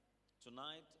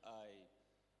Tonight, I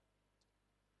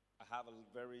have a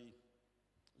very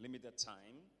limited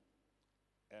time,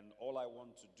 and all I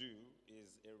want to do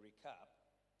is a recap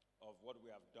of what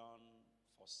we have done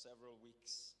for several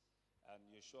weeks. And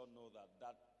you sure know that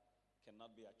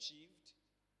cannot be achieved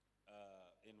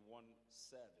in one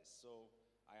service. So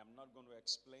I am not going to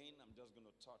explain, I'm just going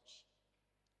to touch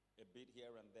a bit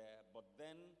here and there. But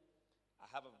then I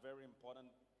have a very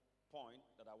important point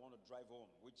that I want to drive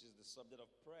home, which is the subject of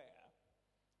prayer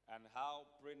and how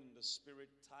praying in the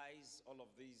Spirit ties all of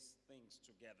these things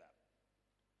together.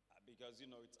 Because,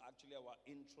 it's actually our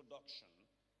introduction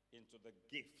into the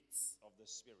gifts of the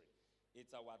Spirit.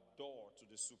 It's our door to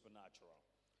the supernatural.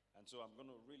 And so I'm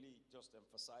going to really just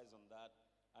emphasize on that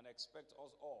and expect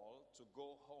us all to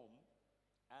go home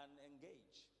and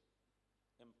engage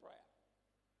in prayer,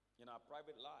 in our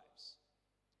private lives,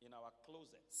 in our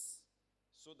closets,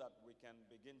 so that we can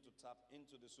begin to tap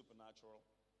into the supernatural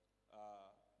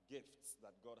gifts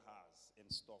that God has in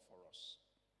store for us.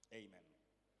 Amen.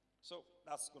 So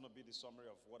that's going to be the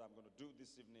summary of what I'm going to do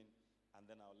this evening, and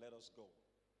then I'll let us go.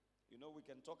 We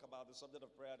can talk about the subject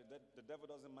of prayer. The devil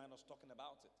doesn't mind us talking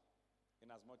about it,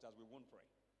 in as much as we won't pray.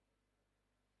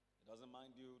 He doesn't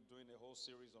mind you doing a whole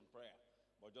series on prayer,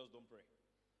 but just don't pray.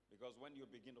 Because when you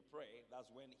begin to pray,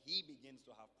 that's when he begins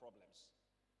to have problems.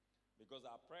 Because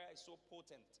our prayer is so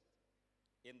potent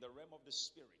in the realm of the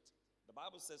Spirit. The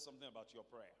Bible says something about your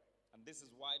prayer. And this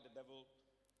is why the devil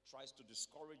tries to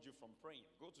discourage you from praying.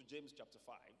 Go to James chapter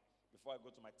 5 before I go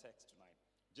to my text tonight.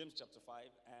 James chapter 5,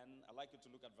 and I'd like you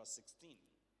to look at verse 16.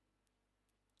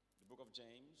 The book of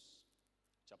James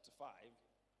chapter 5.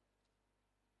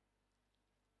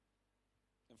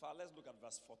 In fact, let's look at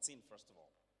verse 14 first of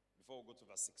all, before we go to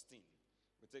verse 16.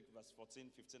 We take verse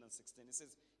 14, 15, and 16. It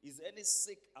says, is any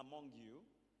sick among you?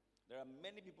 There are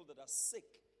many people that are sick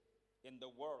in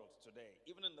the world today,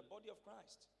 even in the body of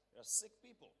Christ. There are sick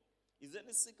people. Is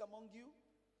any sick among you?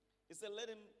 He said,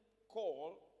 let him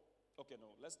call. Okay,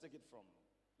 no, let me take it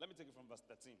from verse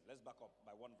 13. Let's back up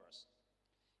by one verse.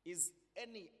 Is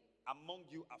any among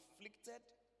you afflicted?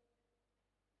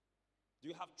 Do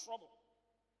you have trouble?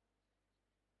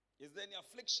 Is there any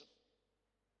affliction?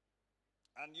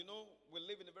 And we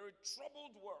live in a very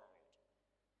troubled world.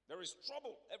 There is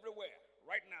trouble everywhere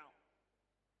right now.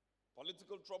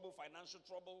 Political trouble, financial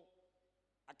trouble,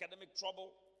 academic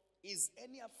trouble. Is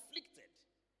any afflicted?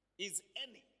 Is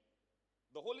any?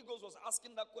 The Holy Ghost was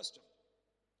asking that question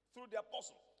through the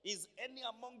apostle. Is any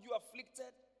among you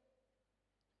afflicted?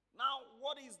 Now,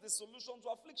 what is the solution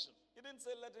to affliction? He didn't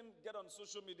say let him get on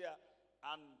social media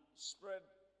and spread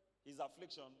his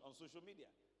affliction on social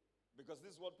media. Because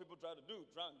this is what people try to do.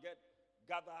 Try and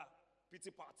gather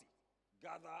pity party.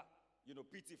 Gather,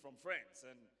 pity from friends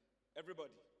and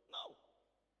everybody. No.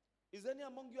 Is any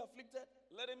among you afflicted?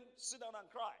 Let him sit down and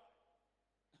cry.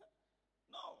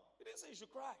 No. He didn't say you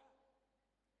should cry.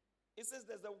 It says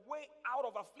there's a way out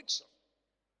of affliction.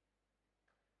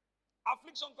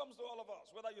 Affliction comes to all of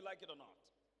us, whether you like it or not.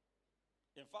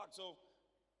 In fact, so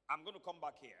I'm going to come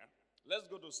back here. Let's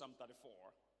go to Psalm 34.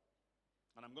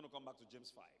 And I'm going to come back to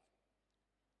James 5.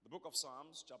 The book of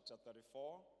Psalms, chapter 34.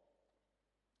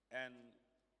 And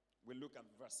we look at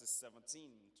verses 17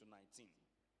 to 19.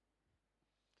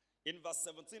 In verse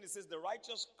 17, it says, the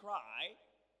righteous cry,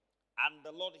 and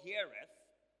the Lord heareth,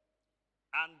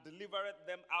 and delivereth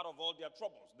them out of all their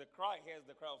troubles. The cry here is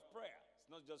the cry of prayer.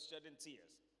 It's not just shedding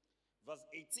tears. Verse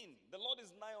 18, the Lord is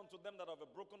nigh unto them that have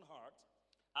a broken heart,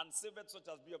 and saveth such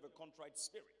as be of a contrite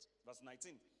spirit. Verse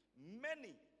 19,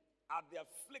 many are the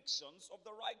afflictions of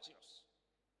the righteous.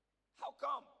 How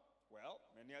come? Well,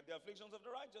 many are the afflictions of the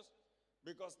righteous,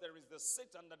 because there is the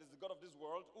Satan that is the God of this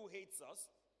world who hates us.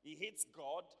 He hates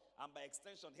God, and by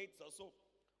extension hates us. So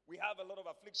we have a lot of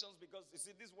afflictions because, you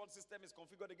see, this world system is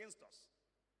configured against us.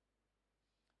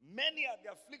 Many are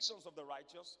the afflictions of the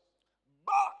righteous,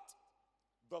 but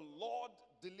the Lord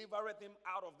delivereth him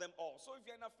out of them all. So if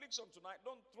you're in affliction tonight,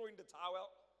 don't throw in the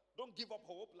towel. Don't give up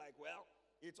hope like, well,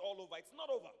 it's all over. It's not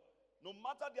over. No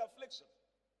matter the affliction,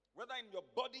 whether in your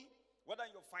body, whether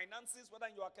in your finances, whether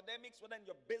in your academics, whether in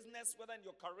your business, whether in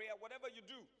your career, whatever you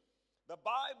do, the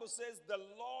Bible says the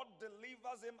Lord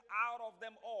delivers him out of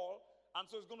them all, and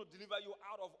so he's going to deliver you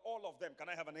out of all of them. Can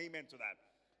I have an amen to that?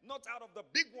 Not out of the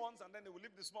big ones, and then he will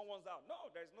leave the small ones out.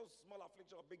 No, there is no small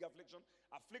affliction or big affliction.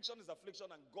 Affliction is affliction,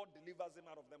 and God delivers him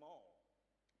out of them all.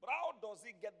 But how does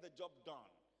he get the job done?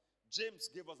 James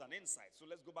gave us an insight. So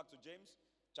let's go back to James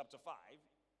chapter 5,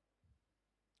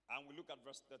 and we look at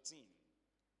verse 13.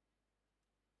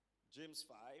 James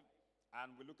 5,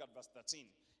 and we look at verse 13.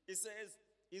 It says,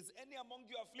 is any among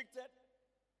you afflicted?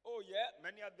 Oh yeah,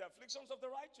 many are the afflictions of the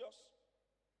righteous.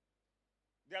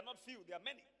 are not few, they are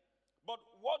many. But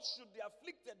what should the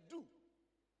afflicted do?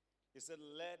 He said,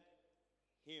 let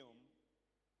him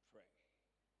pray.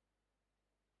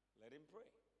 Let him pray.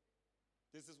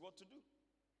 This is what to do.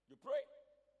 You pray.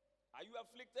 Are you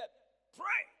afflicted?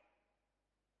 Pray.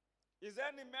 Is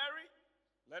there any merry?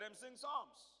 Let him sing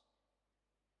psalms.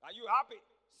 Are you happy?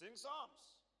 Sing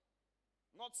psalms.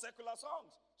 Not secular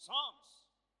songs. Psalms.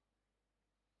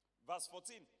 Verse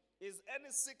 14. Is any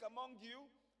sick among you?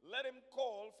 Let him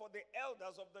call for the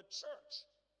elders of the church.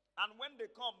 And when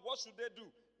they come, what should they do?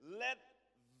 Let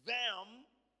them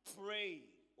pray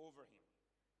over him.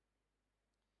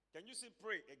 Can you see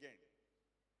pray again?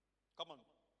 Come on,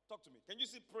 talk to me. Can you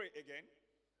see pray again?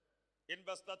 In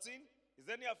verse 13, is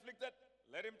any afflicted?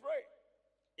 Let him pray.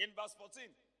 In verse 14,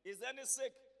 is any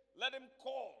sick? Let him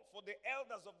call for the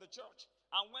elders of the church.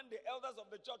 And when the elders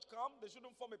of the church come, they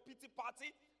shouldn't form a pity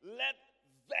party. Let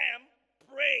them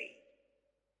pray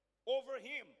over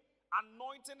him,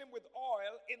 anointing him with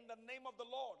oil in the name of the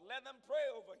Lord. Let them pray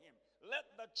over him. Let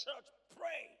the church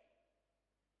pray.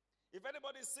 If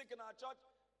anybody is sick in our church,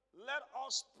 let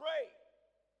us pray.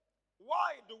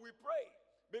 Why do we pray?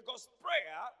 Because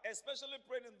prayer, especially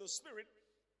praying in the Spirit,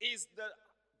 is the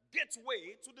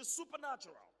gateway to the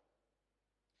supernatural.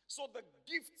 So the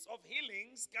gifts of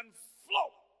healings can flow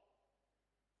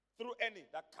through any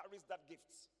that carries that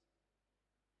gift.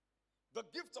 The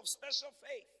gift of special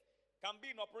faith can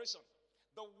be in operation.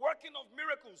 The working of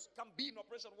miracles can be in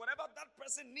operation. Whatever that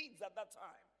person needs at that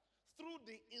time, through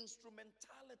the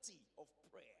instrumentality of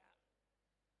prayer.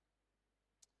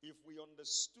 If we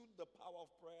understood the power of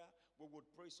prayer, we would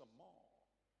pray some more.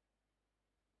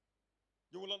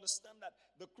 You will understand that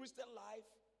the Christian life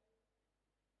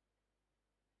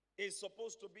is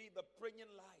supposed to be the praying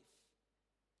life.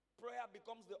 Prayer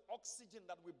becomes the oxygen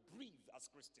that we breathe as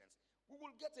Christians. We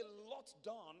will get a lot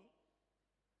done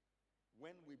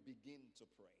when we begin to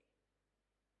pray.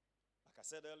 Like I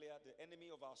said earlier, the enemy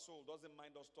of our soul doesn't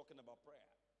mind us talking about prayer.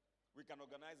 We can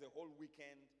organize a whole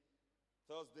weekend,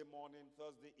 Thursday morning,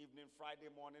 Thursday evening, Friday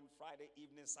morning, Friday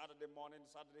evening, Saturday morning,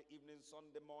 Saturday evening,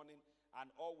 Sunday morning, and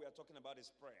all we are talking about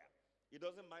is prayer. He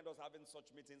doesn't mind us having such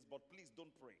meetings, but please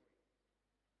don't pray.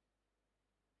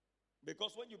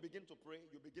 Because when you begin to pray,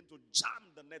 you begin to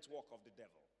jam the network of the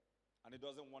devil. And he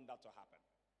doesn't want that to happen.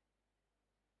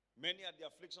 Many are the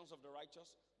afflictions of the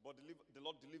righteous, but the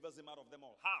Lord delivers him out of them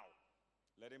all. How?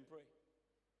 Let him pray.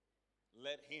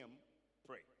 Let him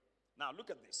pray. Now look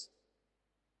at this.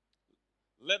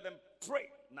 Let them pray.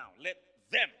 Now let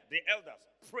them, the elders,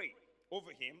 pray over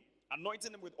him,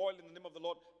 anointing him with oil in the name of the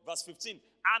Lord. Verse 15.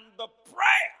 And the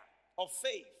prayer of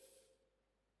faith.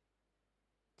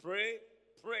 Pray,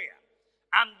 prayer.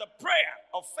 And the prayer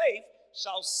of faith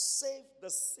shall save the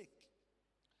sick.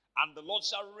 And the Lord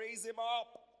shall raise him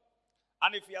up.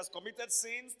 And if he has committed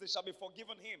sins, they shall be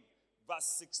forgiven him.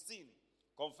 Verse 16.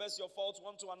 Confess your faults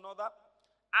one to another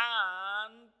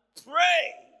and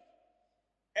pray.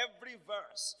 Every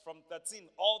verse from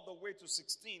 13 all the way to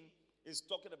 16 is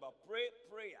talking about pray,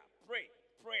 prayer, pray,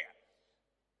 prayer.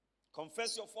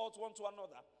 Confess your faults one to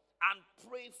another and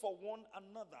pray for one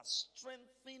another.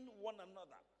 Strengthen one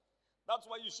another. That's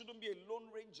why you shouldn't be a lone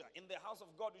ranger in the house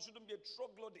of God. You shouldn't be a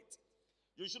troglodyte.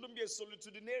 You shouldn't be a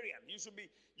solitudinarian. You should be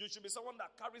someone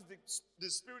that carries the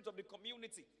spirit of the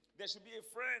community. There should be a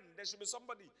friend. There should be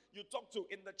somebody you talk to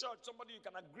in the church, somebody you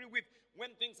can agree with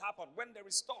when things happen, when there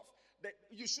is stuff.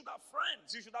 You should have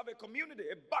friends. You should have a community,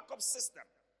 a backup system,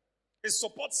 a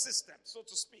support system, so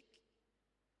to speak.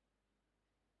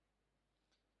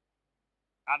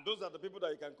 And those are the people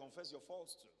that you can confess your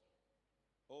faults to.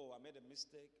 Oh, I made a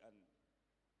mistake and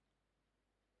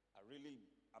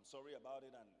I'm sorry about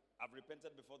it and I've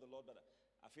repented before the Lord, but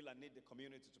I feel I need the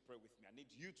community to pray with me. I need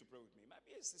you to pray with me. It might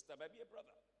be a sister, it might be a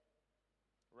brother.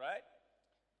 Right?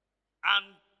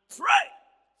 And pray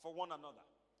for one another.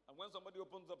 And when somebody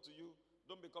opens up to you,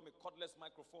 don't become a cordless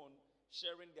microphone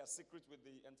sharing their secrets with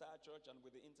the entire church and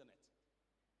with the internet.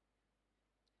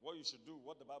 What you should do,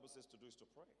 what the Bible says to do, is to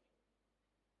pray.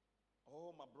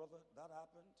 Oh, my brother, that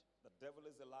happened. The devil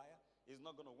is a liar. He's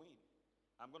not going to win.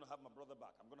 I'm going to have my brother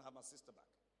back. I'm going to have my sister back.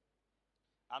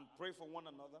 And pray for one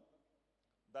another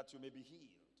that you may be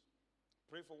healed.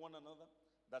 Pray for one another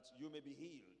that you may be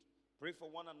healed. Pray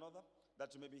for one another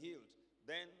that you may be healed.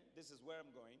 Then, this is where I'm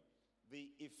going.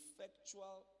 The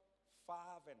effectual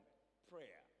fervent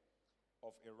prayer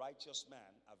of a righteous man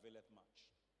availeth much.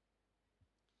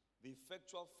 The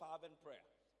effectual fervent prayer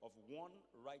of one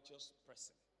righteous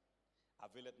person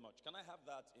availeth much. Can I have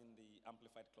that in the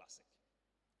Amplified Classic?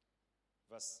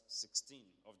 Verse 16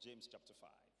 of James chapter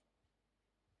 5.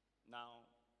 Now,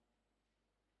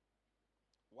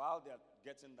 while they're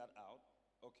getting that out,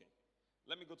 Okay.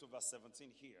 Let me go to verse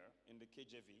 17 here in the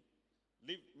KJV.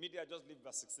 Media, just leave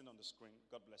verse 16 on the screen.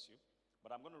 God bless you.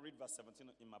 But I'm going to read verse 17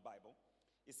 in my Bible.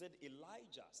 It said,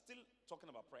 Elijah, still talking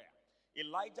about prayer.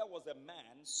 Elijah was a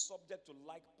man subject to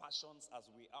like passions as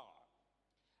we are.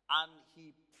 And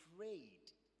he prayed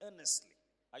earnestly.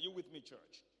 Are you with me,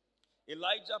 church?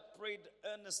 Elijah prayed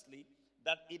earnestly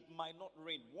that it might not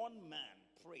rain. One man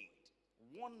prayed.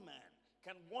 One man.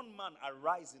 Can one man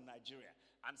arise in Nigeria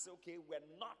and say, okay, we're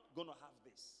not going to have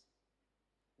this.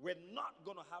 We're not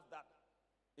going to have that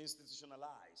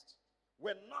institutionalized.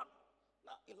 We're not.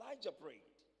 Now, Elijah prayed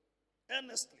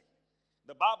earnestly.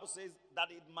 The Bible says that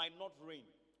it might not rain.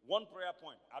 One prayer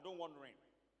point. I don't want rain.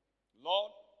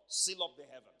 Lord, seal up the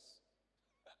heavens.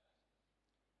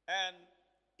 And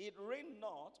it rained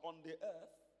not on the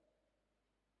earth.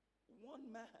 One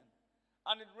man.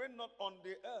 And it rained not on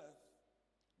the earth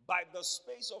by the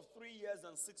space of 3 years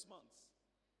and 6 months.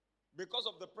 Because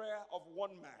of the prayer of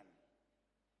one man.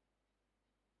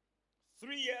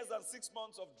 3 years and 6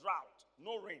 months of drought.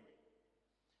 No rain.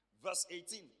 Verse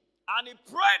 18. And he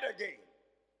prayed again.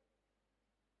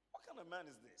 What kind of man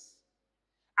is this?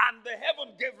 And the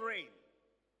heaven gave rain.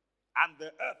 And the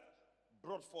earth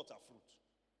brought forth her fruit.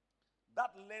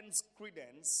 That lends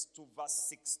credence to verse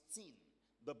 16.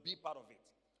 The B part of it.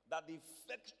 That the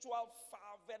effectual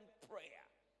fervent prayer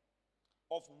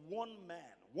of one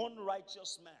man, one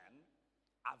righteous man,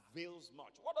 avails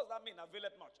much. What does that mean,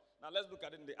 availeth much? Now let's look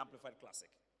at it in the Amplified Classic.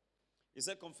 He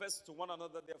said, confess to one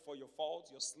another therefore your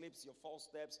faults, your slips, your false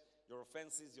steps, your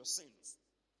offenses, your sins.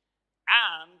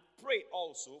 And pray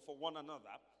also for one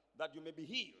another that you may be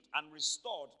healed and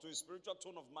restored to a spiritual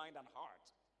tone of mind and heart.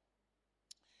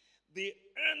 The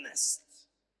earnest,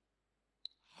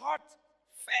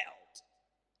 heartfelt,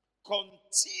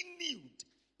 continued.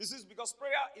 This is because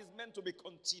prayer is meant to be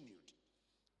continued.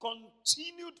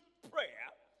 Continued prayer.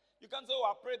 You can't say, oh,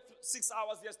 I prayed 6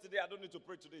 hours yesterday, I don't need to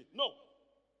pray today. No.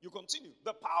 You continue.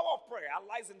 The power of prayer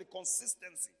lies in the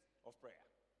consistency of prayer.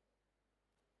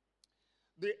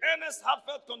 The earnest,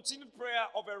 heartfelt, continued prayer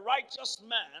of a righteous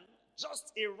man,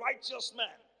 just a righteous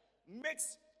man,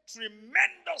 makes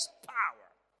tremendous power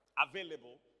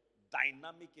available,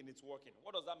 dynamic in its working.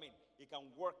 What does that mean? It can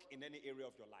work in any area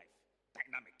of your life.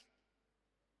 Dynamic.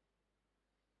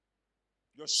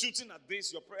 You're shooting at this,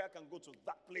 your prayer can go to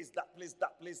that place, that place,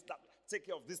 that place, that. Take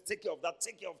care of this, take care of that,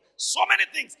 take care of so many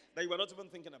things that you were not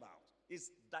even thinking about. It's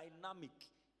dynamic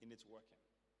in its working.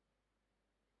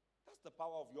 That's the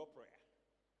power of your prayer.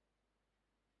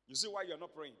 You see why you're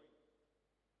not praying?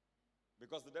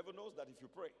 Because the devil knows that if you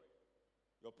pray,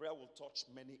 your prayer will touch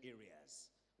many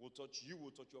areas. Will touch you,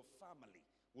 will touch your family,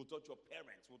 will touch your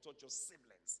parents, will touch your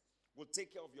siblings, will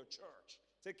take care of your church,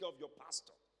 take care of your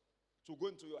pastor, to go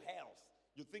into your health.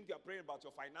 You think you're praying about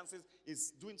your finances,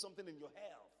 is doing something in your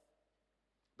health.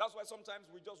 That's why sometimes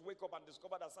we just wake up and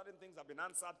discover that certain things have been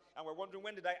answered and we're wondering,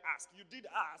 when did I ask? You did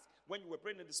ask when you were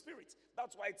praying in the Spirit.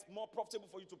 That's why it's more profitable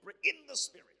for you to pray in the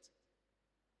Spirit.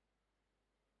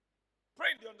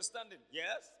 Pray in the understanding.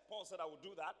 Yes, Paul said I will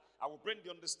do that. I will pray in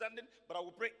the understanding, but I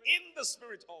will pray in the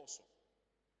Spirit also.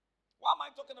 Why am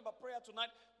I talking about prayer tonight?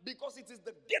 Because it is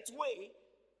the gateway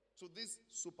to these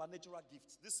supernatural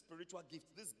gifts, these spiritual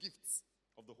gifts, these gifts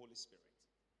of the Holy Spirit.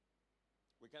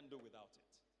 We can't do without it.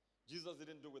 Jesus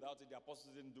didn't do without it. The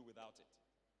apostles didn't do without it.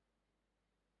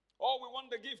 Oh, we want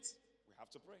the gifts. We have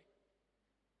to pray.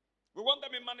 We want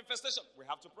them in manifestation. We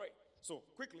have to pray. So,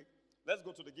 quickly, let's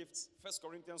go to the gifts. 1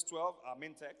 Corinthians 12, our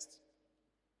main text.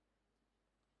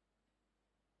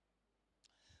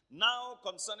 Now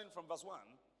concerning, from verse 1,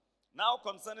 now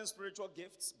concerning spiritual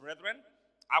gifts, brethren,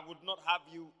 I would not have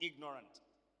you ignorant.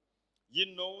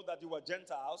 Ye know that you were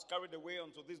Gentiles, carried away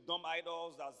unto these dumb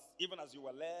idols, even as you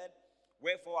were led.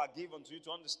 Wherefore I give unto you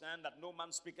to understand that no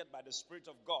man speaketh by the Spirit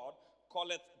of God,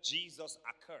 calleth Jesus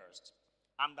accursed.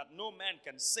 And that no man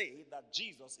can say that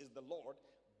Jesus is the Lord,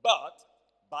 but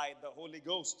by the Holy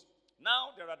Ghost. Now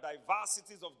there are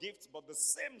diversities of gifts, but the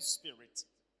same Spirit.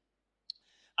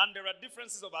 And there are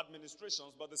differences of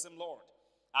administrations, but the same Lord.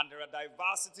 And there are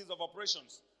diversities of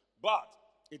operations, but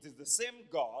it is the same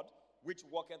God which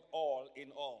worketh all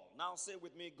in all. Now say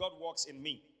with me, God works in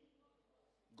me.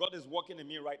 God is working in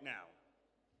me right now.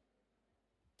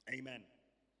 Amen.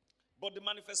 But the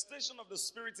manifestation of the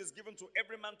Spirit is given to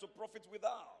every man to profit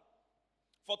withal.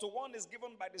 For to one is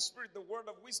given by the Spirit the word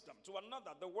of wisdom, to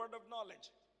another the word of knowledge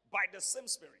by the same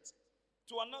Spirit,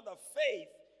 to another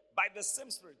faith by the same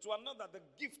Spirit, to another the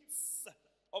gifts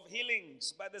of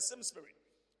healings by the same Spirit,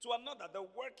 to another the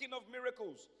working of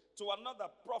miracles, to another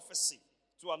prophecy,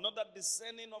 to another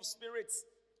discerning of spirits,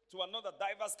 to another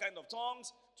diverse kind of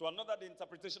tongues, to another the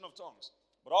interpretation of tongues.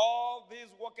 But all these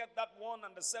worketh that one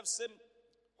and the selfsame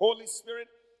Holy Spirit,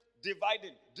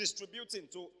 dividing, distributing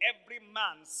to every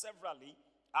man severally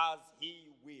as he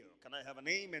will. Can I have an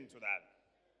amen to that?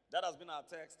 That has been our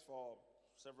text for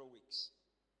several weeks.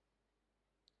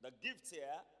 The gifts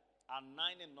here are 9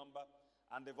 in number,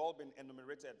 and they've all been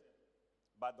enumerated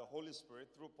by the Holy Spirit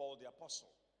through Paul the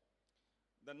Apostle.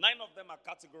 The 9 of them are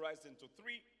categorized into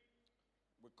 3.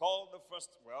 We call the first,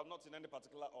 well, not in any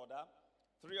particular order.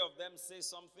 3 of them say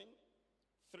something.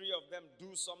 3 of them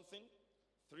do something.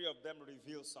 3 of them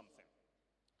reveal something.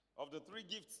 Of the 3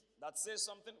 gifts that say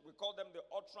something, we call them the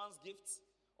utterance gifts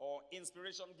or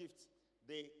inspiration gifts.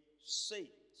 They say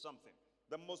something.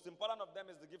 The most important of them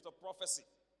is the gift of prophecy,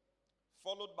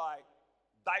 followed by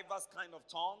diverse kind of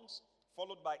tongues,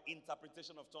 followed by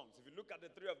interpretation of tongues. If you look at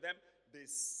the 3 of them, they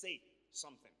say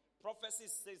something.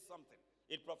 Prophecy says something.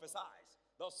 It prophesies.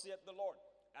 Thus saith the Lord.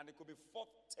 And it could be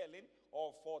forthtelling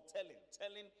or foretelling.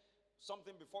 Telling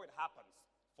something before it happens.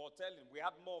 Foretelling. We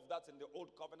had more of that in the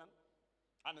Old Covenant.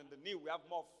 And in the New, we have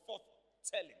more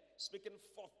forthtelling. Speaking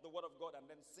forth the word of God and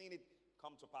then seeing it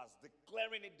come to pass.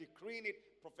 Declaring it, decreeing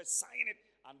it, prophesying it,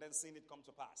 and then seeing it come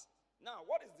to pass. Now,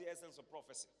 what is the essence of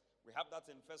prophecy? We have that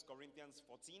in 1 Corinthians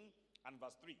 14 and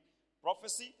verse 3.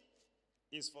 Prophecy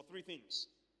is for 3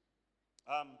 things.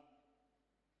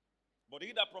 But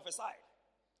he that prophesied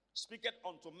speaketh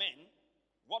unto men,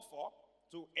 what for?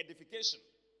 To edification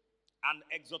and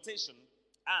exhortation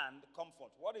and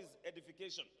comfort. What is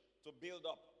edification? To build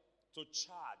up, to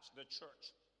charge the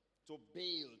church, to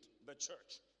build the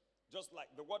church. Just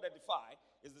like the word edify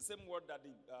is the same word that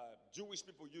the Jewish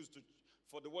people used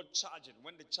for the word charging.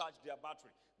 When they charge their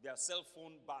battery, their cell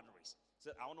phone batteries.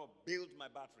 Say, I want to build my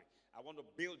battery. I want to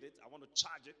build it. I want to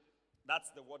charge it.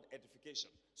 That's the word edification.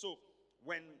 So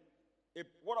when a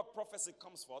word of prophecy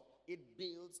comes forth, it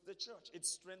builds the church. It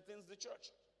strengthens the church.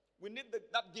 We need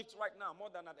that gift right now more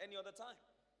than at any other time.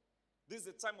 This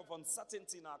is a time of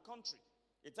uncertainty in our country.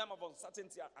 A time of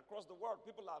uncertainty across the world.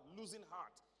 People are losing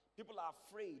heart. People are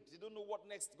afraid. They don't know what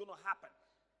next is going to happen.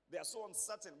 They are so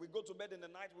uncertain. We go to bed in the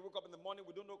night. We wake up in the morning.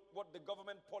 We don't know what the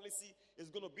government policy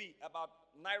is going to be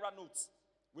about naira notes.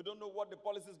 We don't know what the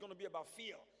policy is going to be about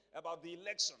fear, about the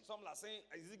election. Some are saying,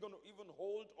 is it going to even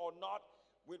hold or not?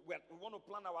 We want to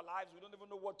plan our lives. We don't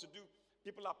even know what to do.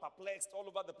 People are perplexed all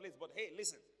over the place. But hey,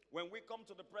 listen, when we come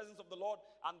to the presence of the Lord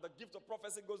and the gift of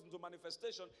prophecy goes into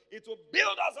manifestation, it will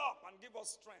build us up and give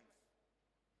us strength.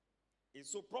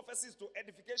 So prophecy is to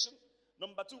edification.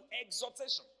 Number 2,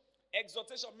 exhortation.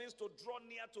 Exhortation means to draw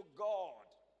near to God.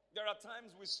 There are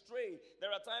times we stray.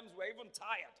 There are times we're even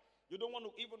tired. You don't want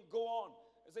to even go on.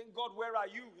 You're saying, God, where are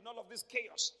you in all of this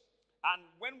chaos? And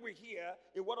when we hear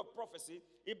a word of prophecy,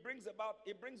 it brings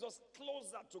us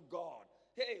closer to God.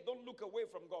 Hey, don't look away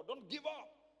from God. Don't give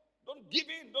up. Don't give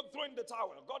in. Don't throw in the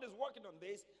towel. God is working on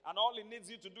this, and all he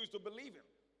needs you to do is to believe him.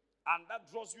 And that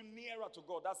draws you nearer to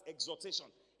God. That's exhortation.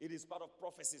 It is part of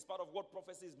prophecy. It's part of what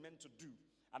prophecy is meant to do.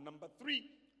 And number 3,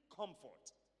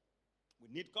 comfort. We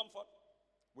need comfort.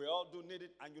 We all do need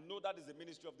it. And you know that is the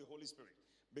ministry of the Holy Spirit.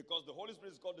 Because the Holy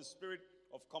Spirit is called the Spirit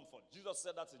of comfort. Jesus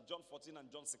said that in John 14 and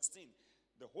John 16.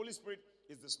 The Holy Spirit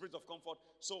is the Spirit of comfort.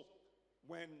 So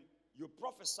when you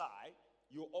prophesy,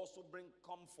 you also bring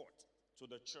comfort to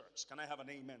the church. Can I have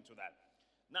an amen to that?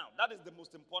 Now, that is the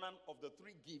most important of the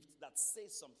 3 gifts that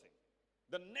say something.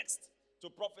 The next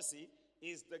to prophecy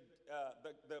is the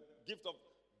gift of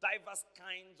diverse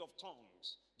kinds of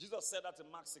tongues. Jesus said that in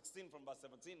Mark 16 from verse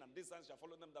 17, and these signs shall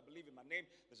follow them that believe in my name.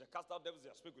 They shall cast out devils,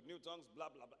 they shall speak with new tongues, blah,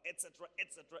 blah, blah, etc.,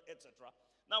 etc., etc.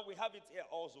 Now we have it here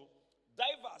also.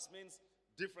 Diverse means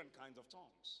different kinds of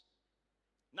tongues.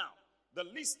 Now, the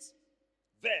list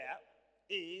there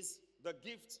is the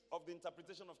gift of the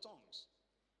interpretation of tongues.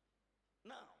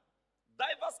 Now,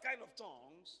 diverse kind of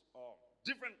tongues, or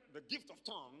the gift of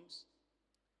tongues,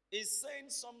 is saying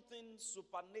something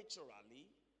supernaturally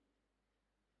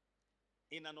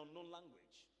in an unknown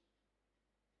language.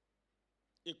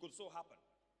 It could so happen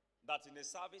that in a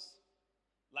service,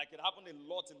 like it happened a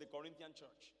lot in the Corinthian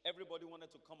church, everybody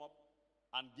wanted to come up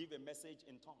and give a message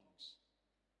in tongues.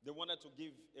 They wanted to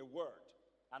give a word,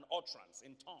 an utterance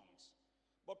in tongues.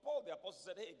 But Paul the apostle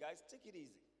said, hey guys, take it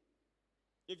easy.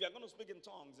 If you're going to speak in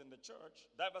tongues in the church,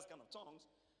 diverse kind of tongues,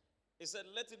 he said,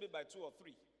 let it be by 2 or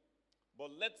 3.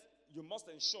 But you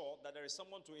must ensure that there is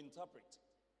someone to interpret.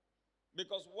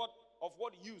 Because of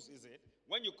what use is it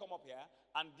when you come up here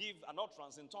and give an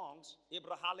utterance in tongues? You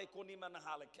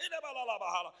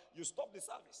stop the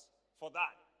service for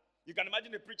that. You can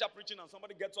imagine a preacher preaching and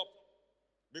somebody gets up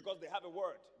because they have a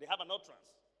word, they have an utterance.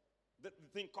 The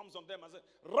thing comes on them and says,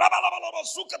 and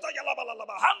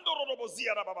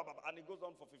it goes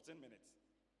on for 15 minutes.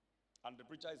 And the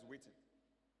preacher is waiting.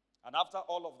 And after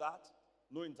all of that,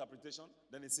 no interpretation,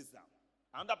 then he sits down.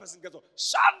 Another person gets up,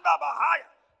 Shanda Bahaya.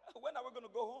 When are we going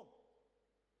to go home?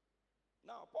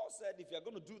 Now, Paul said, if you're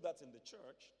going to do that in the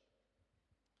church,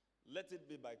 let it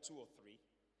be by 2 or 3,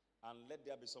 and let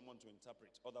there be someone to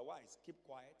interpret. Otherwise, keep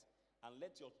quiet and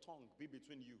let your tongue be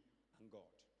between you and God.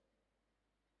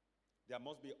 There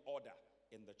must be order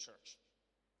in the church.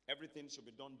 Everything should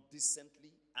be done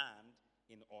decently and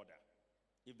in order.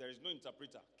 If there is no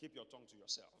interpreter, keep your tongue to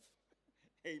yourself.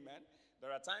 Amen.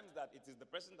 There are times that it is the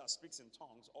person that speaks in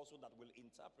tongues also that will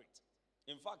interpret.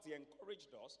 In fact, he encouraged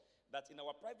us that in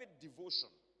our private devotion,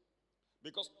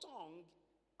 because tongue,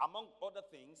 among other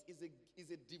things, is a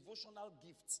devotional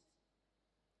gift.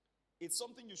 It's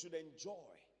something you should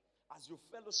enjoy as you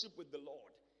fellowship with the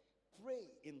Lord. Pray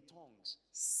in tongues,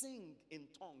 sing in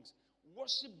tongues,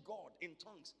 worship God in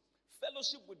tongues,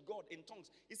 fellowship with God in tongues.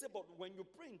 He said, but when you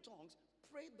pray in tongues,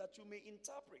 pray that you may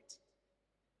interpret.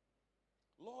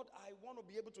 Lord, I want to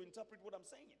be able to interpret what I'm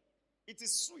saying. It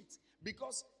is sweet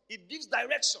because it gives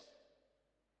direction.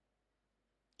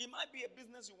 It might be a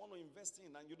business you want to invest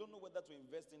in and you don't know whether to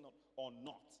invest in or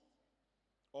not.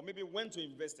 Or maybe when to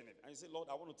invest in it. And you say, Lord,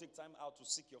 I want to take time out to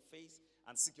seek your face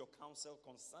and seek your counsel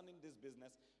concerning this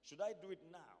business. Should I do it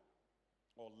now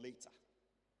or later?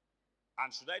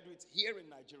 And should I do it here in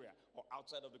Nigeria or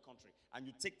outside of the country? And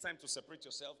you take time to separate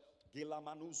yourself.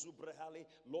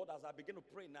 Lord, as I begin to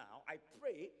pray now, I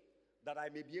pray that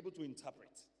I may be able to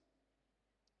interpret.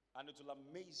 And it will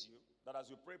amaze you that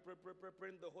as you pray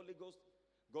in the Holy Ghost,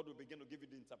 God will begin to give you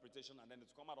the interpretation, and then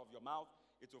it will come out of your mouth.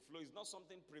 It will flow. It's not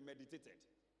something premeditated.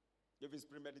 If it's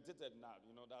premeditated now,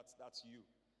 that's you.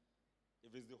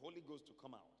 If it's the Holy Ghost to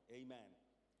come out, amen.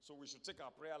 So we should take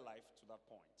our prayer life to that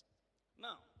point.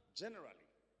 Now, generally,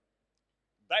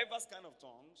 diverse kind of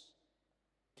tongues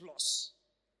plus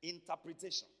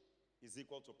interpretation is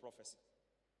equal to prophecy.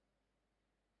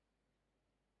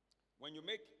 When you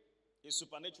make a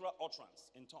supernatural utterance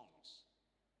in tongues,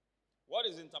 what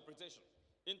is interpretation?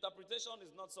 Interpretation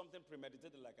is not something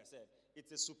premeditated, like I said. It's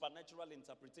a supernatural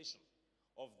interpretation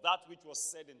of that which was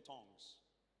said in tongues.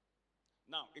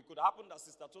 Now, it could happen that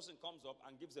Sister Tosin comes up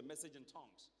and gives a message in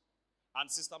tongues. And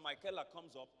Sister Michaela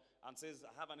comes up and says,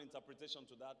 I have an interpretation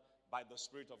to that by the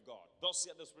Spirit of God. Thus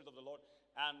saith the Spirit of the Lord.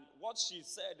 And what she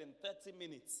said in 30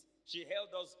 minutes, she held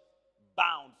us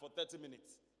bound for 30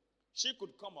 minutes. She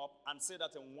could come up and say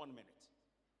that in 1 minute.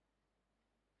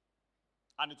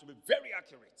 And it will be very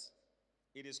accurate.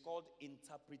 It is called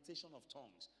interpretation of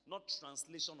tongues, not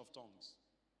translation of tongues.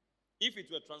 If it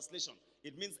were translation,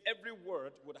 it means every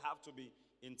word would have to be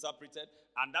interpreted,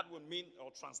 and that would mean,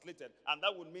 or translated, and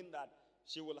that would mean that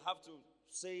she will have to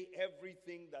say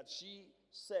everything that she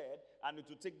said, and it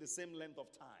will take the same length of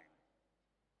time.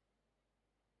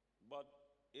 But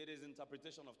it is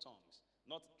interpretation of tongues,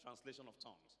 not translation of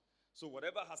tongues. So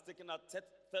whatever has taken her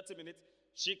 30 minutes,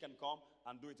 she can come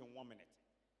and do it in 1 minute.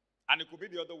 And it could be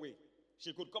the other way.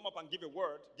 She could come up and give a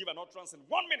word, give an utterance in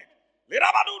 1 minute. Thus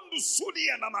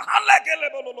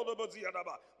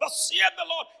saith the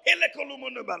Lord.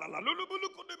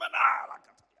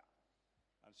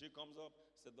 And she comes up,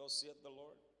 said, thus saith the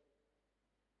Lord.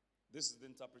 This is the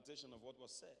interpretation of what was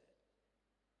said.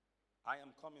 I am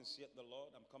coming, saith the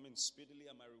Lord. I'm coming speedily,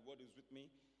 and my reward is with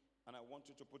me. And I want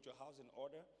you to put your house in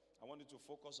order. I want you to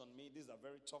focus on me. These are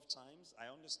very tough times. I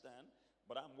understand.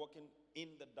 But I'm working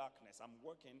in the darkness. I'm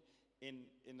working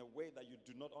in a way that you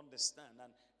do not understand.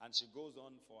 And she goes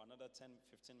on for another 10,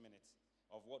 15 minutes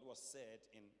of what was said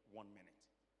in 1 minute.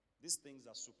 These things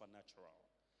are supernatural.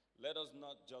 Let us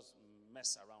not just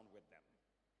mess around with them.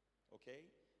 Okay?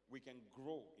 We can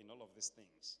grow in all of these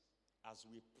things as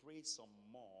we pray some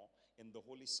more in the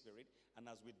Holy Spirit and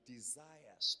as we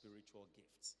desire spiritual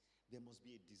gifts. There must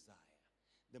be a desire.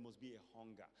 There must be a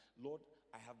hunger. Lord,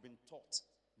 I have been taught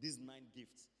these 9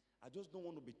 gifts. I just don't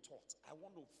want to be taught. I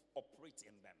want to operate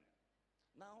in them.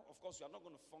 Now, of course, you are not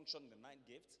going to function in the 9th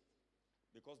gift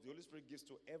because the Holy Spirit gives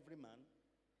to every man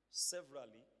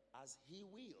severally as he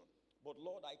will. But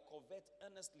Lord, I covet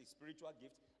earnestly spiritual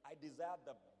gifts. I desire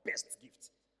the best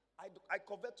gift. I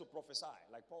covet to prophesy,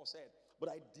 like Paul said, but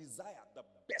I desire the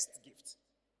best gift.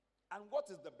 And what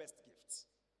is the best gift?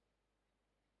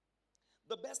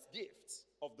 The best gift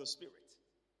of the Spirit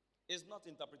is not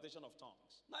interpretation of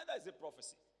tongues. Neither is it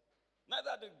prophecy.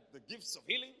 Neither the gifts of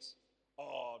healings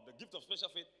or the gift of special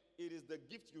faith. It is the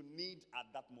gift you need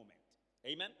at that moment.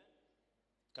 Amen?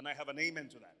 Can I have an amen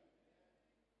to that?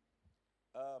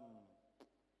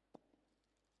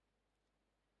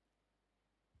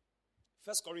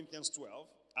 1 Corinthians 12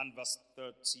 and verse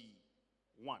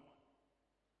 31.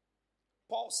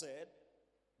 Paul said,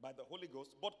 by the Holy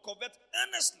Ghost, but covet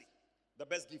earnestly the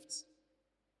best gifts,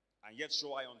 and yet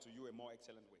show I unto you a more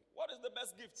excellent way. What is the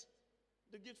best gift?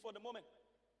 The gift for the moment.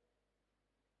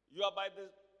 You are by the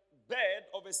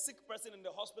bed of a sick person in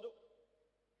the hospital,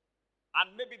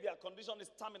 and maybe their condition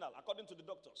is terminal, according to the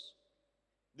doctors.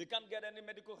 They can't get any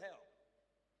medical help.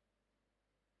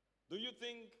 Do you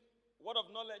think word of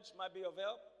knowledge might be of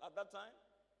help at that time?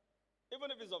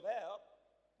 Even if it's of help,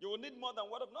 you will need more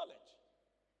than word of knowledge.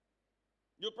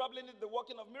 You probably need the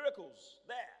working of miracles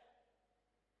there.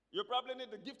 You probably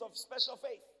need the gift of special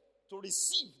faith to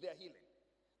receive their healing.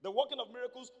 The working of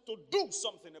miracles to do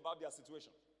something about their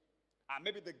situation. And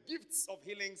maybe the gifts of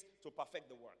healings to perfect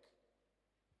the work.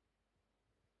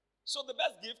 So the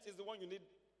best gift is the one you need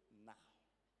now.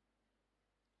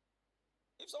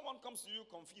 If someone comes to you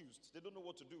confused, they don't know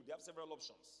what to do, they have several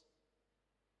options.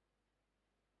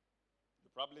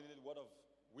 You probably need a word of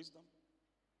wisdom,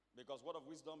 because word of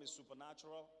wisdom is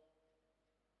supernatural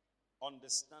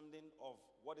understanding of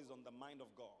what is on the mind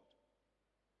of God.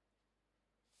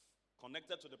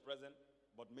 Connected to the present,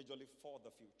 but majorly for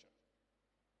the future.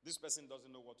 This person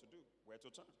doesn't know what to do, where to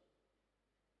turn.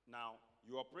 Now,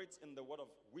 you operate in the word of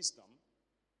wisdom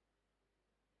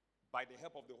by the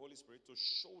help of the Holy Spirit to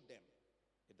show them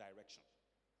a direction.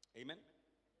 Amen?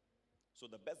 So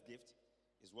the best gift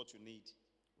is what you need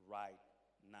right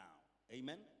now.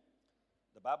 Amen?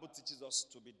 The Bible teaches us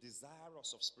to be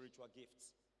desirous of spiritual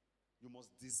gifts. You must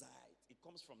desire it. It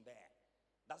comes from there.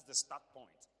 That's the start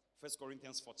point. 1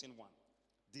 Corinthians 14:1.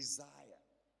 Desire.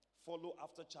 Follow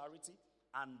after charity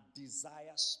and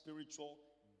desire spiritual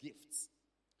gifts,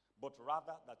 but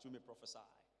rather that you may prophesy.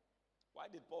 Why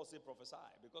did Paul say prophesy?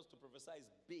 Because to prophesy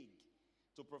is big.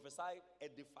 To prophesy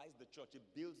edifies the church.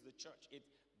 It builds the church. It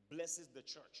blesses the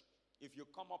church. If you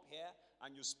come up here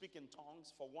and you speak in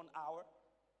tongues for 1 hour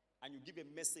and you give a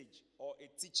message or a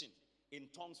teaching in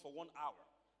tongues for 1 hour,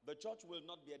 the church will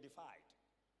not be edified.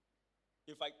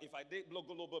 If I did 1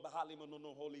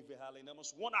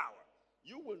 hour,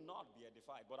 you will not be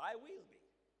edified, but I will be.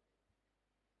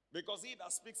 Because he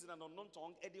that speaks in an unknown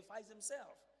tongue edifies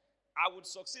himself. I would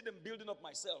succeed in building up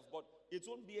myself, but it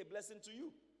won't be a blessing to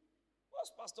you.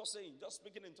 What's pastor saying? Just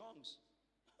speaking in tongues.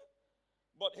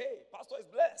 But hey, pastor is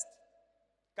blessed.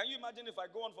 Can you imagine if I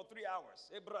go on for 3 hours?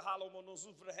 And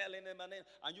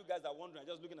you guys are wondering,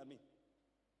 just looking at me.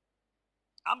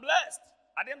 I'm blessed.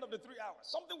 At the end of the 3 hours,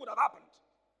 something would have happened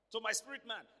to my spirit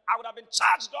man. I would have been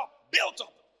charged up, built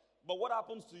up. But what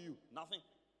happens to you? Nothing.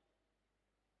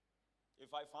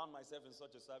 If I found myself in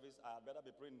such a service, I had better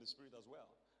be praying in the spirit as well.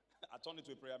 I turned it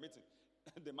to a prayer meeting.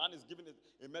 The man is giving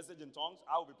a message in tongues.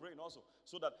 I will be praying also.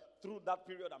 So that through that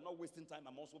period, I'm not wasting time.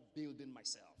 I'm also building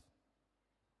myself.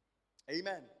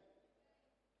 Amen.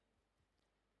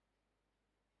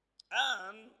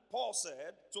 And Paul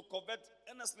said to covet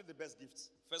earnestly the best gifts.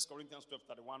 1 Corinthians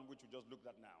 12:31, which we just looked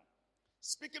at now.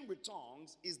 Speaking with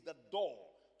tongues is the door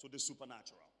to the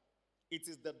supernatural. It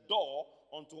is the door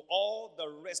unto all the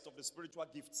rest of the spiritual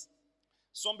gifts.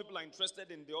 Some people are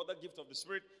interested in the other gift of the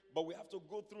Spirit, but we have to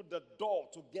go through the door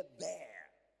to get there.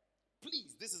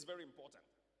 Please, this is very important.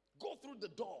 Go through the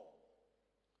door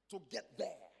to get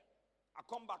there. I'll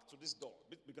come back to this door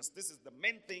because this is the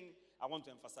main thing I want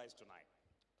to emphasize tonight.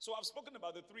 So I've spoken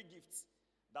about the 3 gifts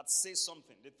that say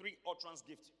something, the 3 utterance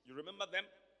gifts. You remember them?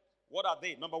 What are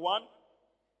they? Number 1,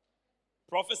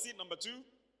 prophecy. Number 2,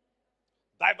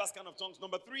 diverse kind of tongues.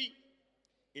 Number 3,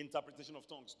 interpretation of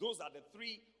tongues. Those are the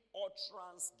 3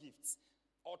 utterance gifts.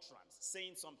 Utterance,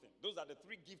 saying something. Those are the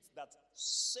 3 gifts that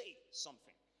say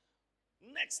something.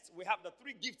 Next, we have the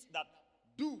 3 gifts that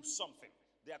do something.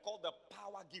 They are called the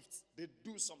power gifts. They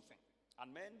do something.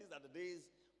 And man, these are the days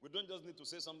we don't just need to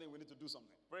say something, we need to do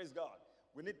something. Praise God.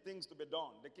 We need things to be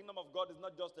done. The kingdom of God is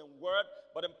not just in word,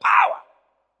 but in power.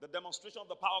 The demonstration of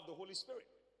the power of the Holy Spirit.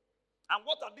 And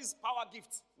what are these power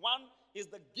gifts? 1 is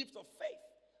the gift of faith.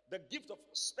 The gift of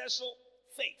special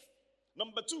faith.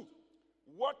 Number 2,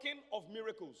 working of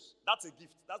miracles. That's a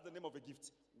gift. That's the name of a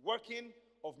gift. Working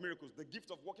of miracles. The gift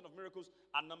of working of miracles.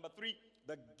 And number 3,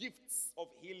 the gifts of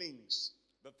healings.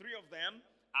 The 3 of them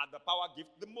are the power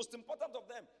gift. The most important of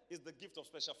them is the gift of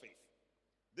special faith.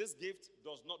 This gift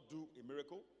does not do a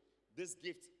miracle. This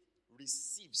gift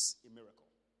receives a miracle.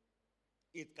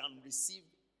 It can receive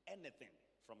anything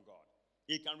from God.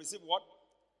 It can receive what?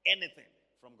 Anything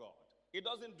from God. It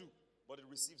doesn't do, but it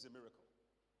receives a miracle.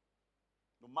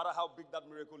 No matter how big that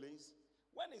miracle is,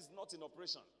 when it's not in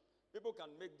operation, people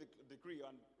can make the decree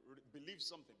and believe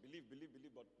something. Believe,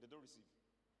 but they don't receive.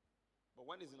 But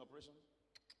when it's in operation,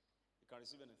 you can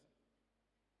receive anything.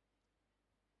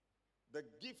 The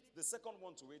gift, the second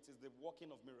one to it is the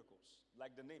working of miracles,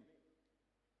 like the name.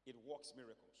 It works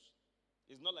miracles.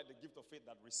 It's not like the gift of faith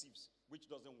that receives, which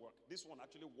doesn't work. This one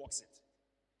actually works it.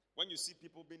 When you see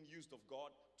people being used of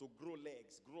God to grow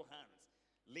legs, grow hands,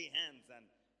 lay hands, and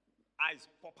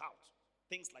eyes pop out,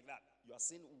 things like that, you are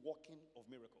seeing working of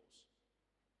miracles.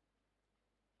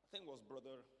 I think it was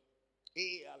Brother A.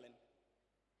 Allen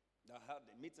that had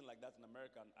a meeting like that in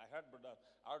America, and I heard Brother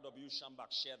R.W.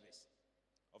 Shambach share this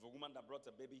of a woman that brought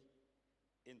a baby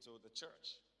into the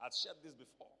church. I'd shared this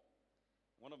before,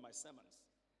 one of my sermons.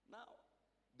 Now,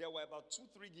 there were about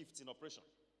 2-3 gifts in operation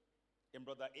in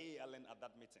Brother A. Allen at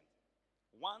that meeting.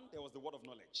 One, there was the word of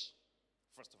knowledge,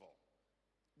 first of all.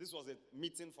 This was a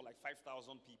meeting for like 5,000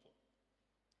 people.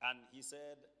 And he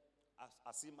said,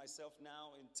 I see myself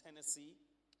now in Tennessee.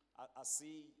 I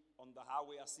see on the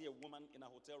highway, I see a woman in a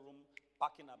hotel room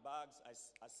packing her bags.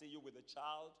 I see you with a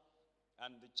child.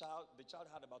 And the child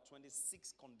had about 26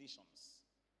 conditions.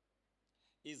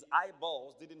 His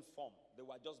eyeballs didn't form. They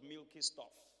were just milky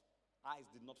stuff. Eyes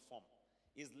did not form.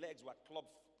 His legs were what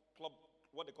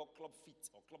they call club feet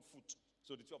or club foot.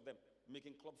 So the two of them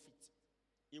making club feet.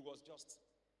 He was just,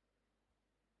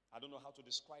 I don't know how to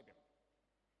describe him.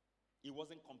 He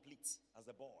wasn't complete as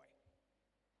a boy.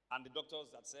 And the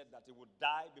doctors had said that he would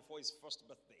die before his first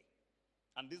birthday.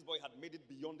 And this boy had made it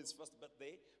beyond his first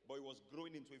birthday, but he was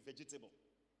growing into a vegetable.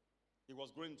 He was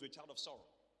growing into a child of sorrow.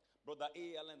 Brother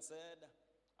A. Allen said,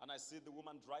 and I see the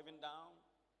woman driving down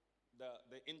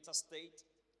the interstate,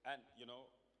 and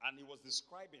he was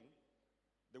describing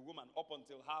the woman up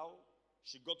until how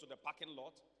she got to the parking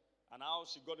lot and how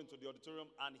she got into the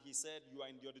auditorium, and he said, you are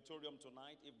in the auditorium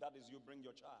tonight. If that is you, bring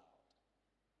your child.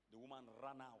 The woman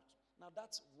ran out. Now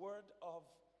that's word of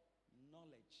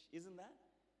knowledge, isn't that?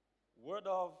 Word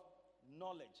of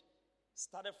knowledge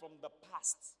started from the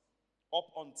past up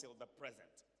until the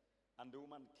present. And the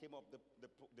woman came up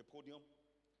the podium,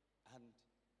 and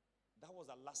that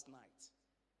was her last night.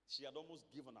 She had almost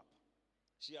given up.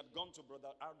 She had gone to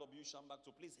Brother R.W. Shambach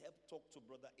to please help talk to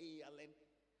Brother A. Allen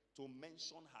to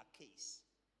mention her case.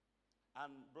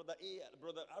 And Brother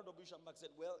R.W. Shambach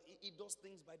said, well, he does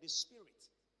things by the Spirit.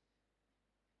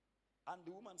 And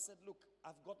the woman said, look,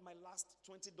 I've got my last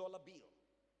 $20 bill.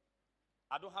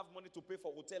 I don't have money to pay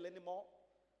for hotel anymore,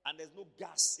 and there's no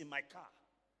gas in my car.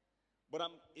 But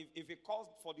if he calls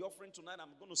for the offering tonight,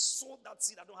 I'm going to sow that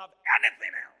seed. I don't have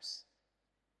anything else.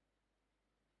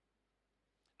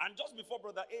 And just before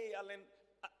Brother A. Allen,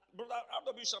 Brother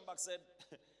R.W. Shambach said,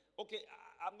 okay,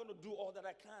 I'm going to do all that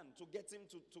I can to get him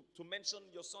to mention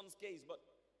your son's case, but,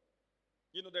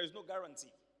 there is no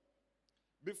guarantee.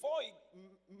 Before he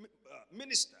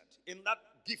ministered in that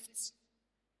gift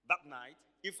that night,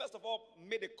 he first of all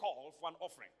made a call for an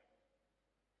offering.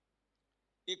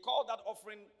 He called that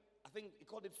offering, I think he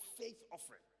called it faith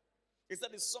offering. He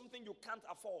said it's something you can't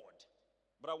afford,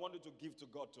 but I want you to give to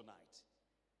God tonight.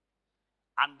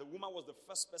 And the woman was the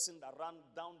first person that ran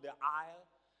down the aisle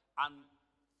and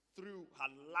threw her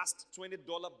last $20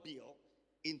 bill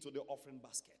into the offering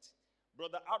basket.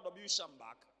 Brother R.W.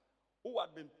 Shambach, who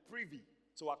had been privy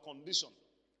to her condition,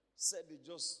 said he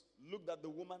just looked at the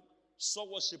woman, saw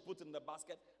what she put in the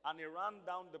basket, and he ran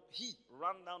down the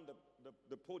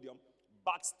podium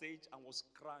backstage and was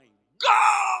crying,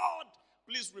 God,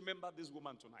 please remember this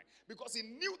woman tonight. Because he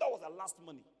knew that was her last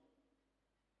money.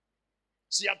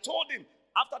 She had told him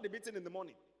after the meeting in the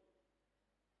morning.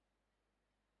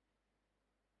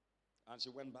 And she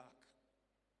went back.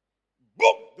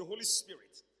 Boom! The Holy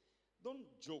Spirit. Don't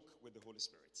joke with the Holy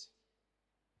Spirit.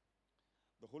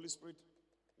 The Holy Spirit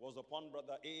was upon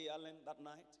Brother A. Allen that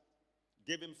night.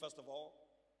 Gave him, first of all,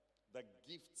 the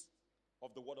gift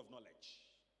of the word of knowledge.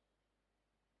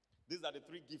 These are the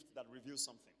 3 gifts that reveal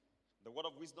something. The word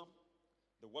of wisdom,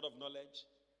 the word of knowledge,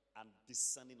 and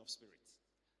discerning of spirits.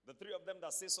 The 3 of them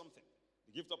that say something.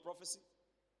 The gift of prophecy,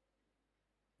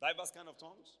 diverse kind of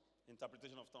tongues,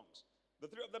 interpretation of tongues. The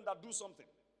 3 of them that do something.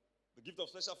 The gift of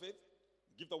special faith,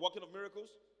 the gift of working of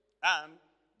miracles, and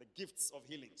the gifts of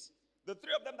healings. The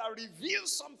 3 of them that reveal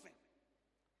something.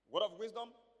 Word of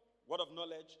wisdom, word of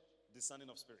knowledge, discerning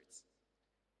of spirits.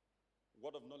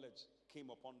 Word of knowledge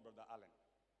came upon Brother Allen.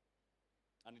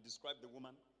 And he described the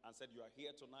woman and said, you are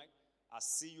here tonight. I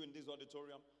see you in this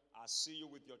auditorium. I see you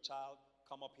with your child.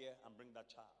 Come up here and bring that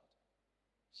child.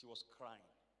 She was crying.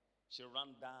 She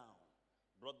ran down,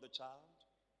 brought the child.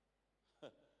 And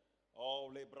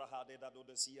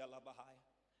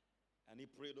he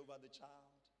prayed over the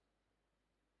child.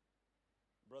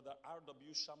 Brother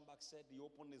R.W. Shambach said he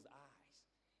opened his eyes.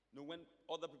 When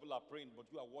other people are praying,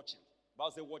 but you are watching.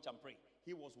 Bible says, watch and pray.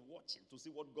 He was watching to see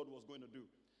what God was going to do.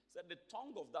 Said the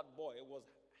tongue of that boy was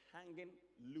hanging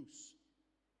loose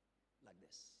like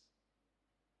this.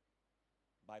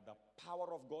 By the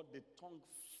power of God, the tongue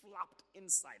flapped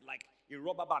inside like a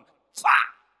rubber band.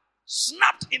 Fire!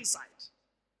 Snapped inside.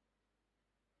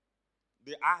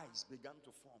 The eyes began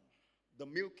to form. The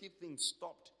milky thing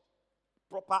stopped.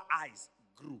 Proper eyes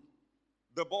grew.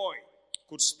 The boy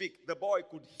could speak. The boy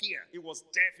could hear. He was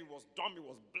deaf. He was dumb. He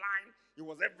was blind. He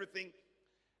was everything.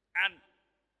 And,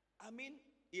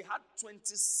 he had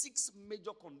 26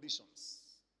 major conditions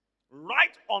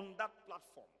right on that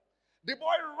platform. The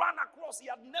boy ran across. He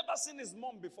had never seen his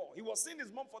mom before. He was seeing his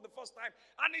mom for the first time.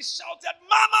 And he shouted,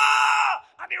 "Mama!"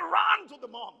 And he ran to the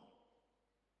mom.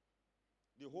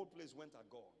 The whole place went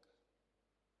agog.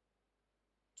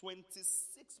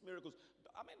 26 miracles.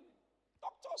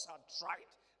 Doctors had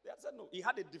tried. They had said no. He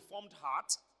had a deformed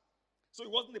heart. So he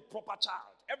wasn't a proper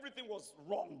child. Everything was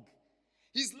wrong.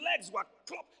 His legs were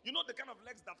club. You know the kind of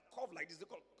legs that curve like this?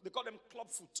 They call them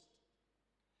club foot.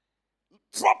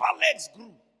 Proper legs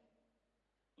grew.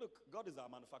 Look, God is our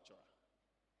manufacturer.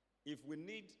 If we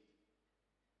need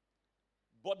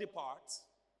body parts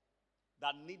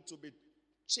that need to be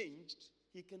changed,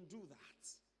 He can do that.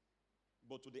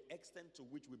 But to the extent to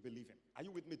which we believe Him. Are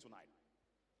you with me tonight?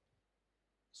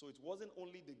 So it wasn't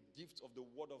only the gift of the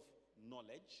word of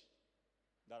knowledge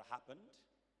that happened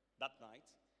that night.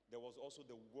 There was also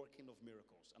the working of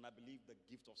miracles. And I believe the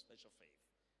gift of special faith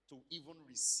to even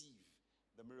receive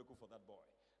the miracle for that boy.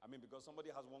 Because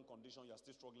somebody has one condition, you're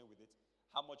still struggling with it.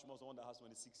 How much more someone that has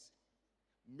 26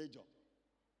 major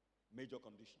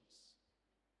conditions?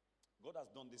 God has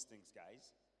done these things,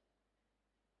 guys.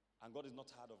 And God is not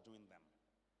tired of doing them.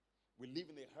 We live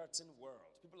in a hurting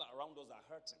world. People around us are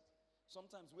hurting.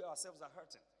 Sometimes we ourselves are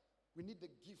hurting. We need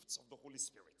the gifts of the Holy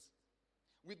Spirit.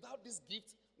 Without this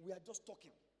gift, we are just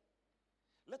talking.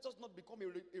 Let us not become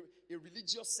a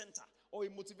religious center or a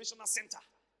motivational center.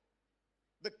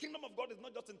 The kingdom of God is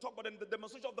not just in talk, but in the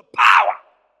demonstration of the power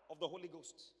of the Holy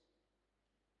Ghost.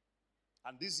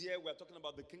 And this year, we are talking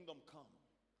about the kingdom come,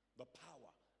 the power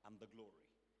and the glory.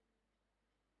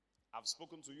 I've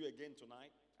spoken to you again tonight.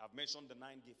 I've mentioned the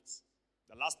 9 gifts.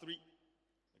 The last 3,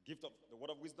 the gift of the word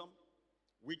of wisdom,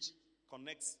 which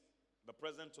connects the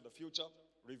present to the future,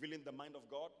 revealing the mind of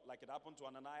God, like it happened to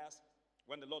Ananias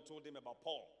when the Lord told him about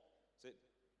Paul. He said,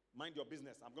 mind your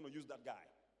business. I'm going to use that guy.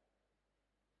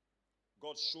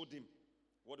 God showed him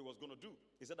what he was going to do.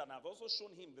 He said, and I've also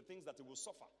shown him the things that he will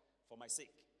suffer for my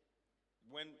sake.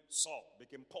 When Saul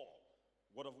became Paul,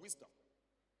 word of wisdom.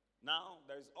 Now,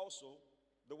 there is also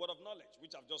the word of knowledge,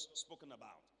 which I've just spoken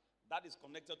about. That is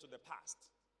connected to the past.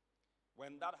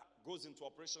 When that goes into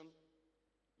operation,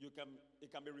 it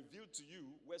can be revealed to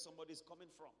you where somebody is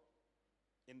coming from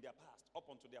in their past, up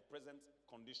onto their present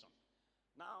condition.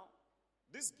 Now,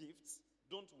 these gifts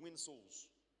don't win souls.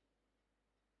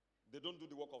 They don't do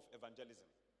the work of evangelism,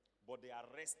 but they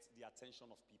arrest the attention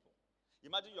of people.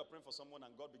 Imagine you're praying for someone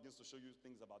and God begins to show you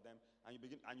things about them, and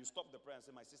you stop the prayer and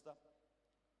say, my sister,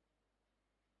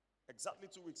 exactly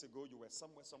 2 weeks ago, you were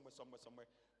somewhere.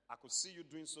 I could see you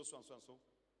doing so and so.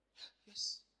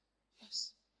 Yes.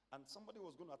 And somebody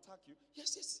was going to attack you.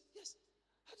 Yes.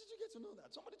 How did you get to know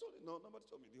that? Somebody told you. No,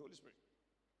 nobody told me. The Holy Spirit.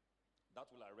 That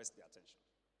will arrest their attention.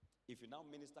 If you now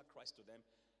minister Christ to them,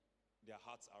 their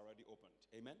hearts are already opened.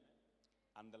 Amen?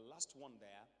 And the last one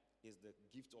there is the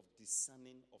gift of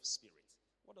discerning of spirit.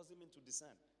 What does it mean to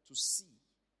discern? To see.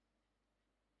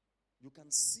 You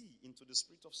can see into the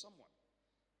spirit of someone.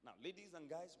 Now, ladies and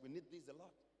guys, we need this a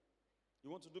lot. You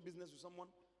want to do business with someone?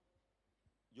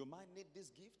 You might need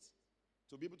this gift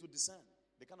to be able to discern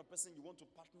the kind of person you want to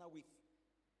partner with.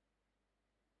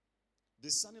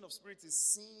 Discerning of spirit is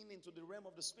seeing into the realm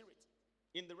of the spirit.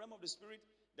 In the realm of the spirit,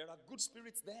 there are good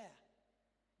spirits there,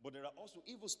 but there are also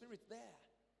evil spirits there.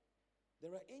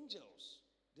 There are angels.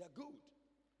 They are good.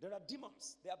 There are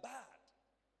demons. They are bad.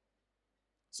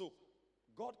 So,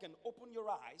 God can open your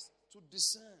eyes to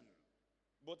discern,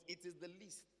 but it is the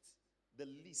least,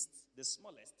 the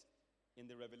smallest in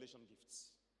the revelation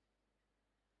gifts.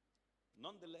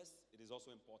 Nonetheless, it is also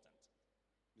important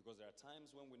because there are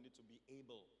times when we need to be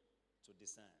able to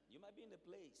discern. You might be in a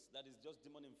place that is just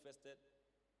demon infested,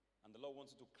 and the Lord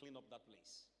wants you to clean up that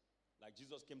place. Like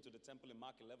Jesus came to the temple in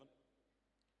Mark 11,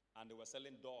 and they were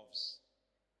selling doves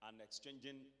and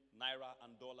exchanging naira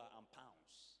and dollar and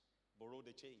pounds, borrow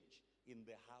the change in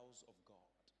the house of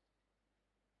God.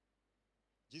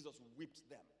 Jesus whipped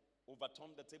them,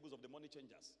 overturned the tables of the money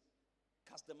changers,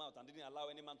 cast them out, and didn't allow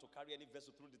any man to carry any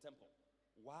vessel through the temple.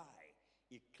 Why?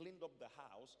 He cleaned up the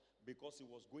house because he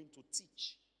was going to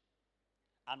teach.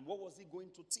 And what was he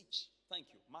going to teach?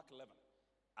 Thank you. Mark 11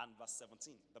 and verse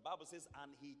 17. The Bible says,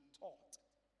 and he taught.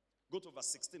 Go to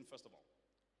verse 16 first of all.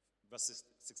 Verse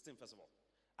 16 first of all.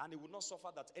 And he would not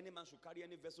suffer that any man should carry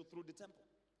any vessel through the temple.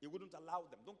 He wouldn't allow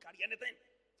them. Don't carry anything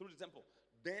through the temple.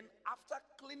 Then after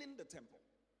cleaning the temple,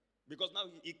 because now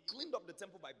he cleaned up the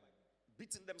temple by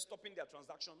beating them, stopping their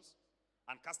transactions,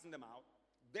 and casting them out,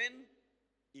 then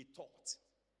he taught.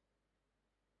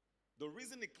 The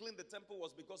reason he cleaned the temple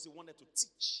was because he wanted to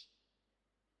teach.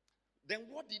 Then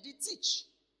what did he teach?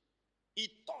 He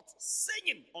taught,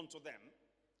 saying unto them,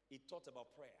 he taught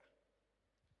about prayer.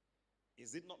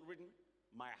 Is it not written,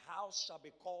 my house shall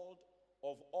be called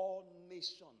of all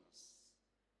nations.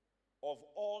 Of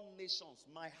all nations,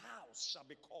 my house shall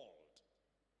be called.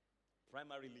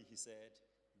 Primarily, he said,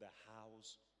 the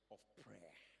house of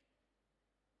prayer.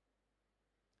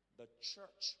 The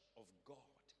church of God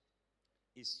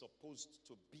is supposed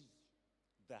to be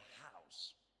the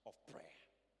house of prayer.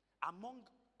 Among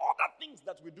other things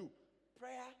that we do,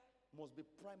 prayer must be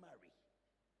primary.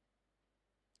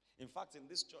 In fact, in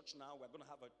this church now, we're going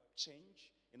to have a change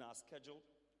in our schedule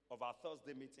of our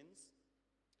Thursday meetings.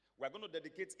 We're going to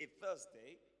dedicate a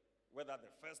Thursday, whether the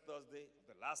first Thursday,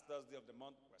 the last Thursday of the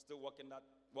month, we're still working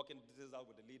details out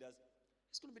with the leaders.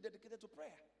 It's going to be dedicated to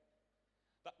prayer.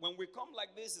 That when we come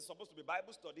like this, it's supposed to be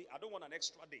Bible study. I don't want an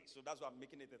extra day, so that's why I'm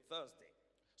making it a Thursday.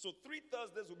 So 3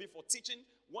 Thursdays will be for teaching.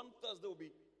 1 Thursday will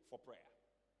be for prayer.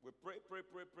 We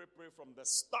pray from the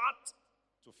start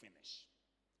to finish.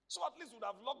 So at least we'd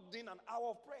have locked in an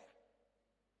hour of prayer.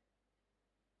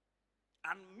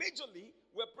 And majorly,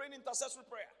 we're praying intercessory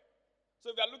prayer. So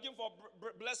if you're looking for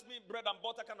bless me, bread and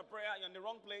butter kind of prayer, you're in the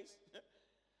wrong place.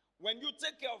 When you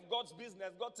take care of God's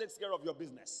business, God takes care of your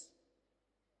business.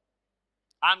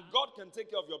 And God can take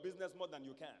care of your business more than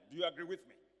you can. Do you agree with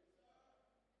me?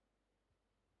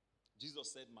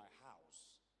 Jesus said, my house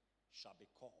shall be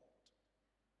called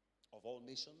of all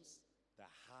nations, the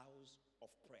house of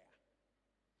prayer.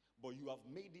 But you have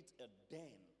made it a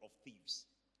den of thieves.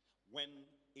 When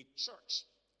a church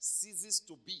ceases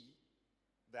to be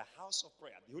the house of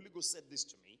prayer, the Holy Ghost said this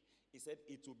to me. He said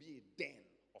it will be a den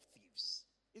of thieves.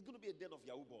 It's going to be a den of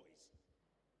Yahoo boys,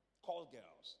 call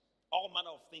girls, all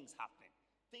manner of things happening.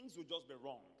 Things will just be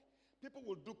wrong. People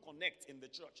will do connect in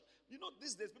the church. You know,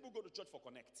 these days people go to church for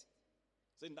connect.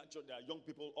 So in that church there are young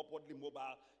people, upwardly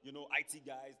mobile, IT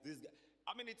guys, this guy.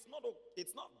 I mean, it's not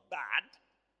bad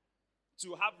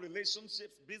to have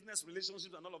relationships, business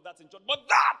relationships and all of that in church. But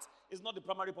that is not the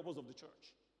primary purpose of the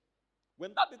church.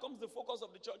 When that becomes the focus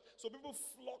of the church, so people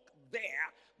flock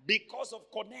there because of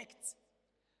connect.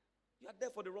 You are there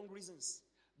for the wrong reasons.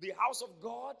 The house of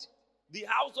God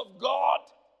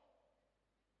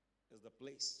is the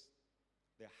place,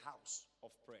 the house of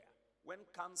prayer. When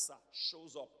cancer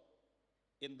shows up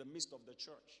in the midst of the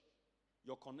church,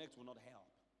 your connect will not help.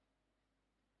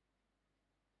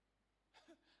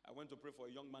 I went to pray for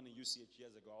a young man in UCH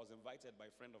years ago. I was invited by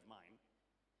a friend of mine.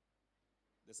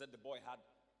 They said the boy had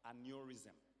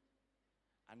aneurysm.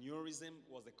 Aneurysm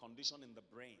was a condition in the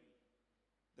brain.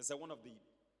 They said one of the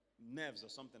nerves or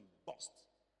something burst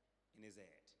in his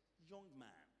head. Young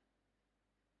man,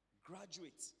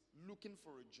 graduate, looking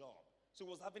for a job. So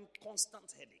he was having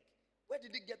constant headache. Where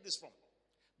did he get this from?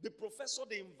 The professor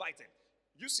they invited,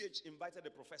 UCH invited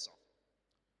a professor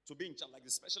to be in charge, like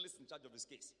the specialist in charge of his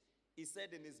case. He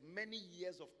said in his many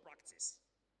years of practice,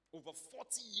 over 40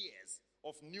 years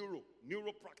of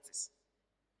neuro practice,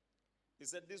 he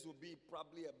said this will be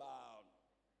probably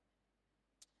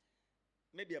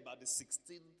maybe about the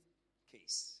 16th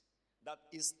case. That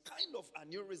his kind of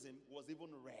aneurysm was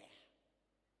even rare.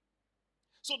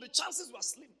 So the chances were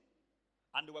slim.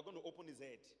 And they were going to open his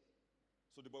head.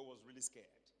 So the boy was really scared.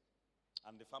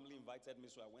 And the family invited me,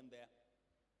 so I went there.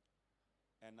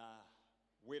 And I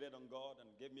waited on God and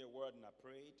gave me a word and I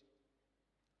prayed.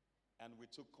 And we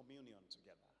took communion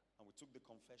together. And we took the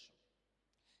confession.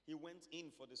 He went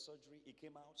in for the surgery. He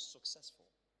came out successful.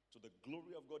 To the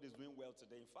glory of God, he's doing well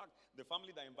today. In fact, the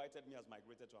family that invited me has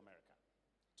migrated to America.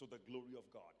 To the glory of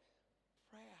God.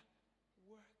 Prayer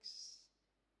works.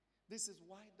 This is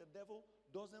why the devil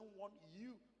doesn't want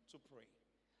you to pray.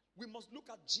 We must look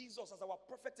at Jesus as our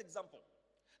perfect example.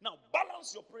 Now,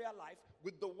 balance your prayer life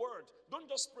with the word. Don't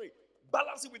just pray.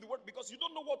 Balance it with the word because you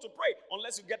don't know what to pray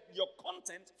unless you get your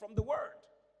content from the word.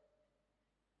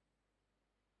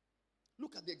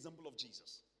 Look at the example of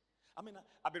Jesus. I mean,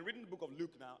 I've been reading the book of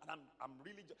Luke now, and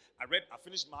I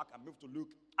finished Mark, I moved to Luke,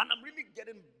 and I'm really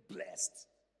getting blessed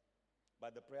by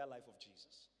the prayer life of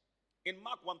Jesus. In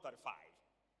Mark 1:35,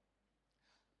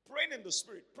 praying in the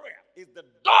Spirit, prayer is the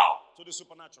door to the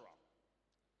supernatural.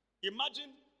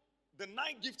 Imagine the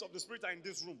 9 gifts of the Spirit are in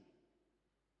this room.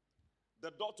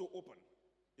 The door to open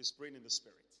is praying in the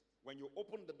Spirit. When you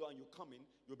open the door and you come in,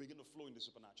 you begin to flow in the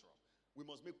supernatural. We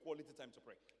must make quality time to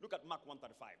pray. Look at Mark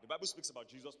 1:35. The Bible speaks about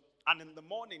Jesus. And in the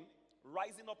morning,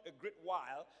 rising up a great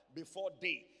while before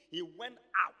day, he went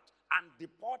out and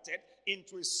departed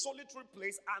into a solitary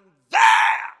place and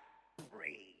there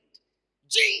prayed.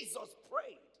 Jesus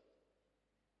prayed.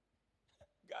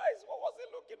 Guys, what was he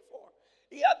looking for?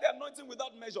 He had the anointing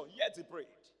without measure, yet he prayed.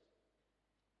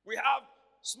 We have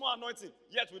small anointing,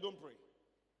 yet we don't pray.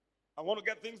 I want to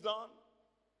get things done.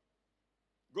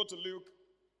 Go to Luke.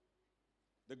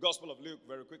 The Gospel of Luke,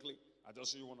 very quickly. I'll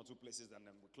just show you one or two places and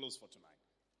then we'll close for tonight.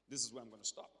 This is where I'm going to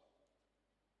stop.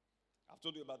 I've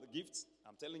told you about the gifts.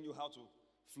 I'm telling you how to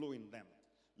flow in them.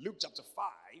 Luke chapter 5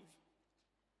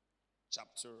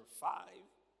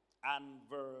 and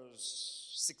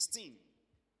verse 16.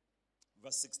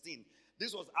 Verse 16.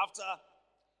 This was after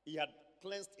he had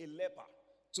cleansed a leper.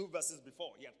 2 verses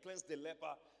before. He had cleansed the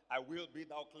leper. I will be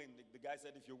thou clean. The guy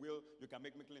said, if you will, you can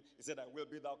make me clean. He said, I will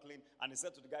be thou clean. And he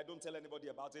said to the guy, don't tell anybody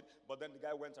about it. But then the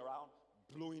guy went around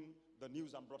blowing the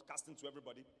news and broadcasting to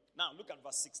everybody. Now, look at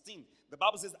verse 16. The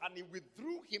Bible says, and he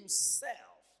withdrew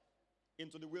himself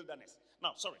into the wilderness.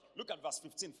 Now, look at verse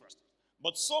 15 first.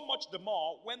 But so much the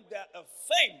more, when there a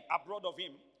fame abroad of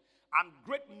him, and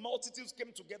great multitudes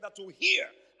came together to hear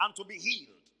and to be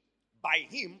healed by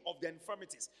him of their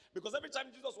infirmities. Because every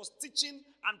time Jesus was teaching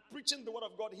and preaching the word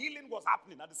of God, healing was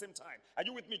happening at the same time. Are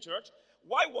you with me, church?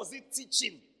 Why was he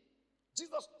teaching?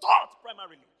 Jesus taught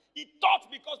primarily. He taught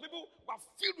because people were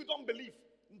filled with unbelief.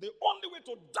 The only way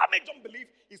to damage unbelief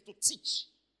is to teach.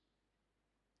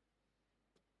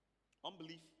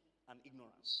 Unbelief and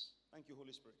ignorance. Thank you,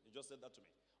 Holy Spirit. You just said that to me.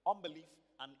 Unbelief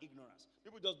and ignorance.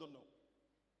 People just don't know.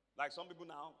 Like some people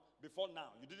now, before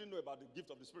now, you didn't know about the gift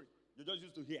of the Spirit. You just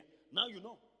used to hear. Now you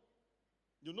know.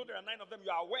 You know there are 9 of them. You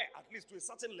are aware, at least to a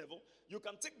certain level. You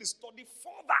can take the study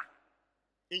further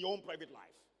in your own private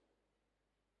life.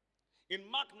 In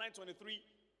Mark 9:23,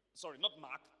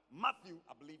 Matthew,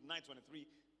 I believe 9:23,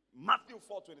 Matthew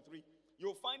 4:23,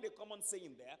 you'll find a common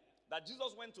saying there that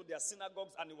Jesus went to their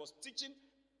synagogues and he was teaching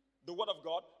the word of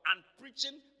God and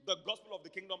preaching the gospel of the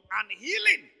kingdom and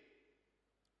healing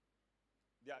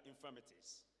their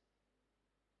infirmities.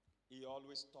 He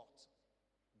always taught.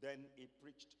 Then he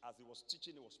preached. As he was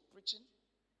teaching, he was preaching.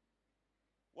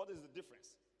 What is the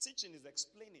difference? Teaching is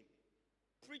explaining.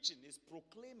 Preaching is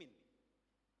proclaiming.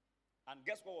 And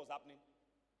guess what was happening?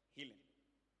 Healing.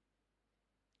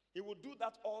 He would do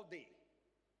that all day.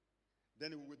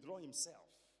 Then he would withdraw himself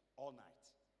all night.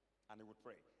 And he would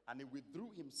pray. And he withdrew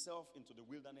himself into the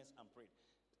wilderness and prayed.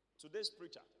 Today's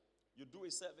preacher, you do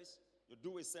a service, you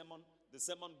do a sermon, the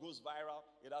sermon goes viral,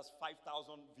 it has 5,000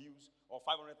 views or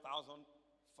 500,000,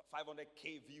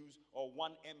 500K views or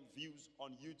 1M views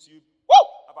on YouTube. Woo!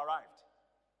 I've arrived.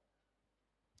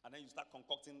 And then you start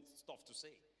concocting stuff to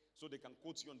say so they can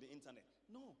quote you on the internet.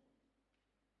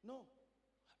 No.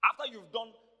 After you've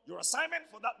done your assignment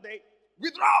for that day,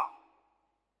 withdraw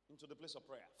into the place of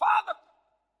prayer. Father,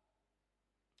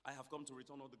 I have come to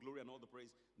return all the glory and all the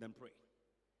praise. Then pray.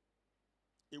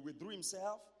 He withdrew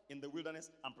himself in the wilderness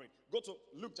and prayed. Go to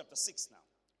Luke chapter 6 now.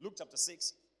 Luke chapter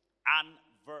 6 and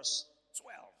verse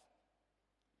 12.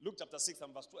 Luke chapter 6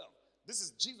 and verse 12. This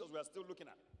is Jesus we are still looking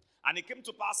at. And it came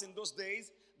to pass in those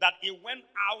days that he went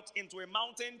out into a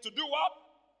mountain to do what?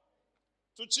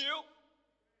 To chill.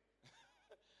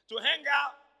 To hang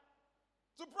out.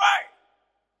 To pray.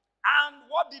 And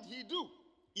what did he do?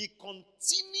 He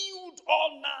continued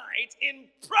all night in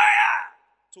prayer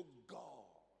to God.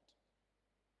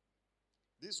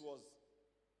 This was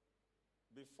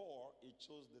before he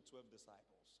chose the 12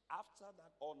 disciples. After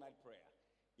that all-night prayer,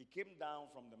 he came down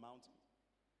from the mountain.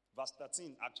 Verse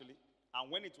 13, actually.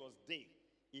 And when it was day,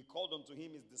 he called unto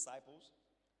him his disciples,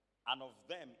 and of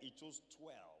them he chose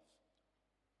 12,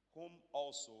 whom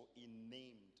also he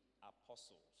named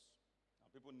apostles.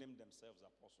 Now, people name themselves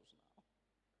apostles now.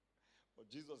 But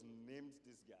Jesus named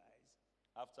these guys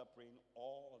after praying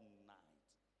all night.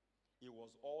 He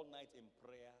was all night in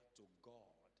prayer to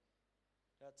God.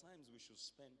 There are times we should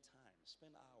spend time,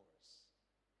 spend hours.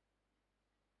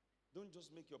 Don't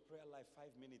just make your prayer life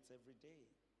 5 minutes every day.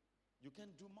 You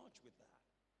can't do much with that.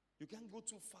 You can't go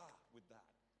too far with that.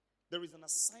 There is an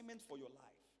assignment for your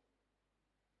life.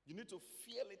 You need to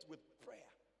fill it with prayer.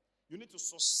 You need to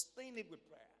sustain it with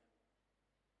prayer.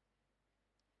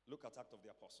 Look at Acts of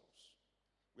the Apostles.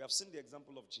 We have seen the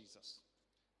example of Jesus.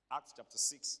 Acts chapter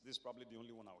 6, this is probably the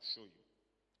only one I'll show you.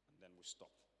 And then we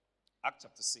stop. Acts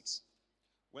chapter 6.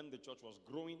 When the church was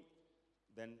growing,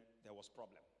 then there was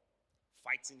problem.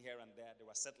 Fighting here and there. They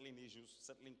were settling issues,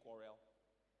 settling quarrel.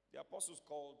 The apostles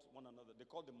called one another. They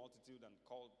called the multitude and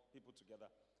called people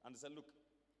together. And they said, look,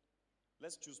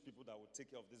 let's choose people that will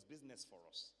take care of this business for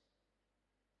us.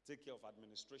 take care of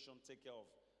administration, take care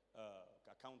of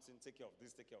accounting, take care of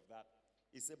this, take care of that.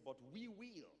 He said, but we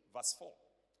will, verse 4,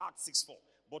 Acts 6:4,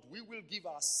 but we will give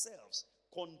ourselves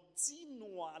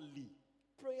continually.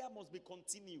 Prayer must be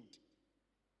continued.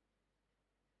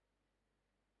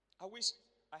 I wish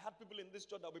I had people in this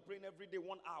church that will be praying every day 1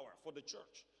 hour for the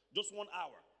church. Just 1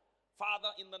 hour.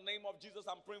 Father, in the name of Jesus,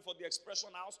 I'm praying for the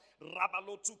Expression House.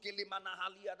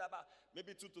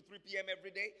 Maybe 2 to 3 p.m.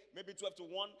 every day. Maybe 12 to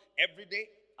 1 every day.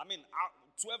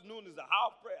 12 noon is the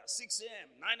hour of prayer. 6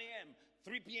 a.m., 9 a.m.,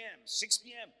 3 p.m., 6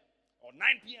 p.m., or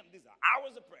 9 p.m. These are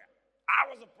hours of prayer.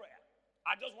 Hours of prayer.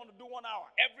 I just want to do 1 hour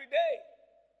every day.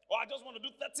 Or I just want to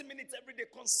do 30 minutes every day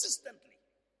consistently.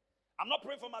 I'm not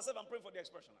praying for myself. I'm praying for the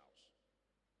Expression House.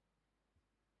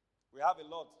 We have a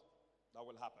lot that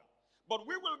will happen. But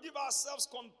we will give ourselves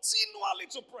continually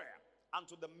to prayer and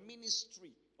to the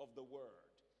ministry of the word.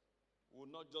 We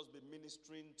will not just be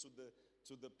ministering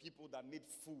to the people that need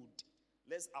food.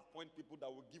 Let's appoint people that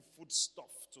will give food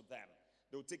stuff to them.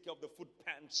 They will take care of the food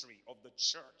pantry of the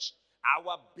church.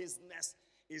 Our business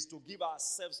is to give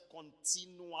ourselves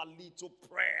continually to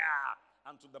prayer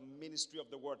and to the ministry of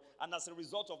the word. And as a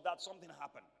result of that, something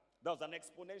happened. There was an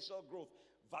exponential growth.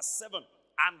 Verse 7,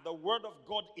 and the word of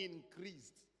God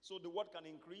increased. So the word can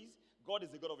increase. God is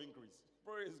the God of increase.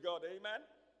 Praise God, amen.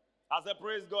 I said,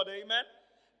 praise God, amen.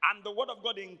 And the word of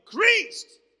God increased.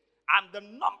 And the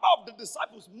number of the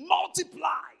disciples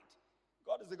multiplied.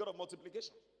 God is the God of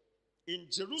multiplication. In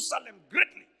Jerusalem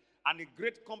greatly. And a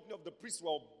great company of the priests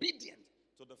were obedient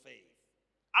to the faith.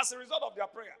 As a result of their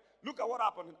prayer, look at what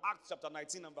happened in Acts chapter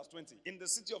 19 and verse 20. In the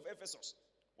city of Ephesus,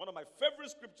 one of my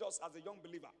favorite scriptures as a young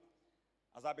believer,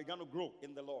 as I began to grow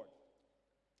in the Lord.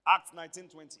 Acts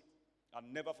 19:20. I'll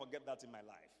never forget that in my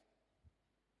life.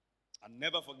 I'll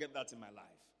never forget that in my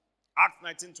life. Acts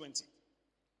 19:20.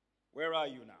 Where are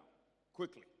you now?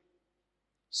 Quickly.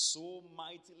 So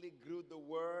mightily grew the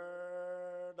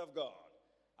word of God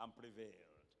and prevailed.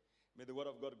 May the word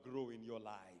of God grow in your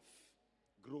life.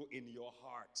 Grow in your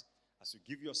heart as you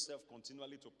give yourself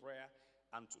continually to prayer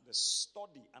and to the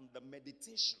study and the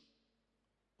meditation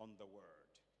on the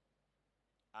word.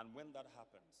 And when that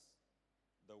happens,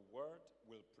 the word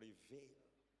will prevail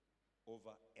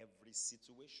over every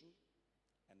situation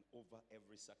and over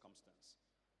every circumstance.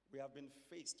 We have been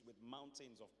faced with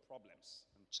mountains of problems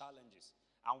and challenges,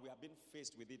 and we have been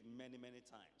faced with it many, many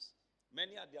times.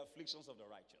 Many are the afflictions of the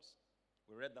righteous.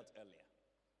 We read that earlier.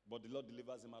 But the Lord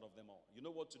delivers him out of them all. You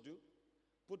know what to do?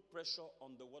 Put pressure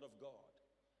on the word of God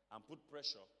and put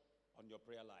pressure on your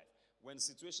prayer life. When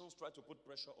situations try to put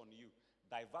pressure on you,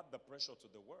 divert the pressure to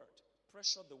the word.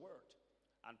 Pressure the word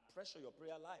and pressure your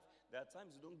prayer life. There are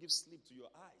times you don't give sleep to your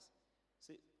eyes.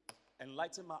 Say,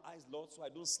 enlighten my eyes, Lord, so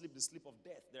I don't sleep the sleep of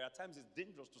death. There are times it's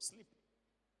dangerous to sleep.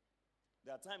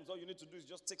 There are times all you need to do is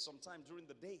just take some time during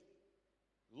the day.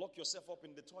 Lock yourself up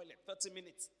in the toilet, 30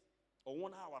 minutes or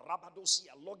 1 hour.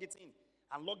 Rabadosia, log it in.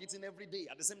 And log it in every day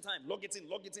at the same time. Log it in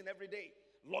every day.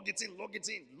 Log it in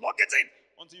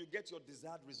until you get your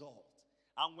desired result.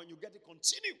 And when you get it,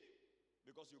 continue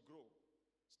because you grow.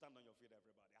 Stand on your feet,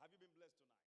 everybody. Have you been blessed tonight?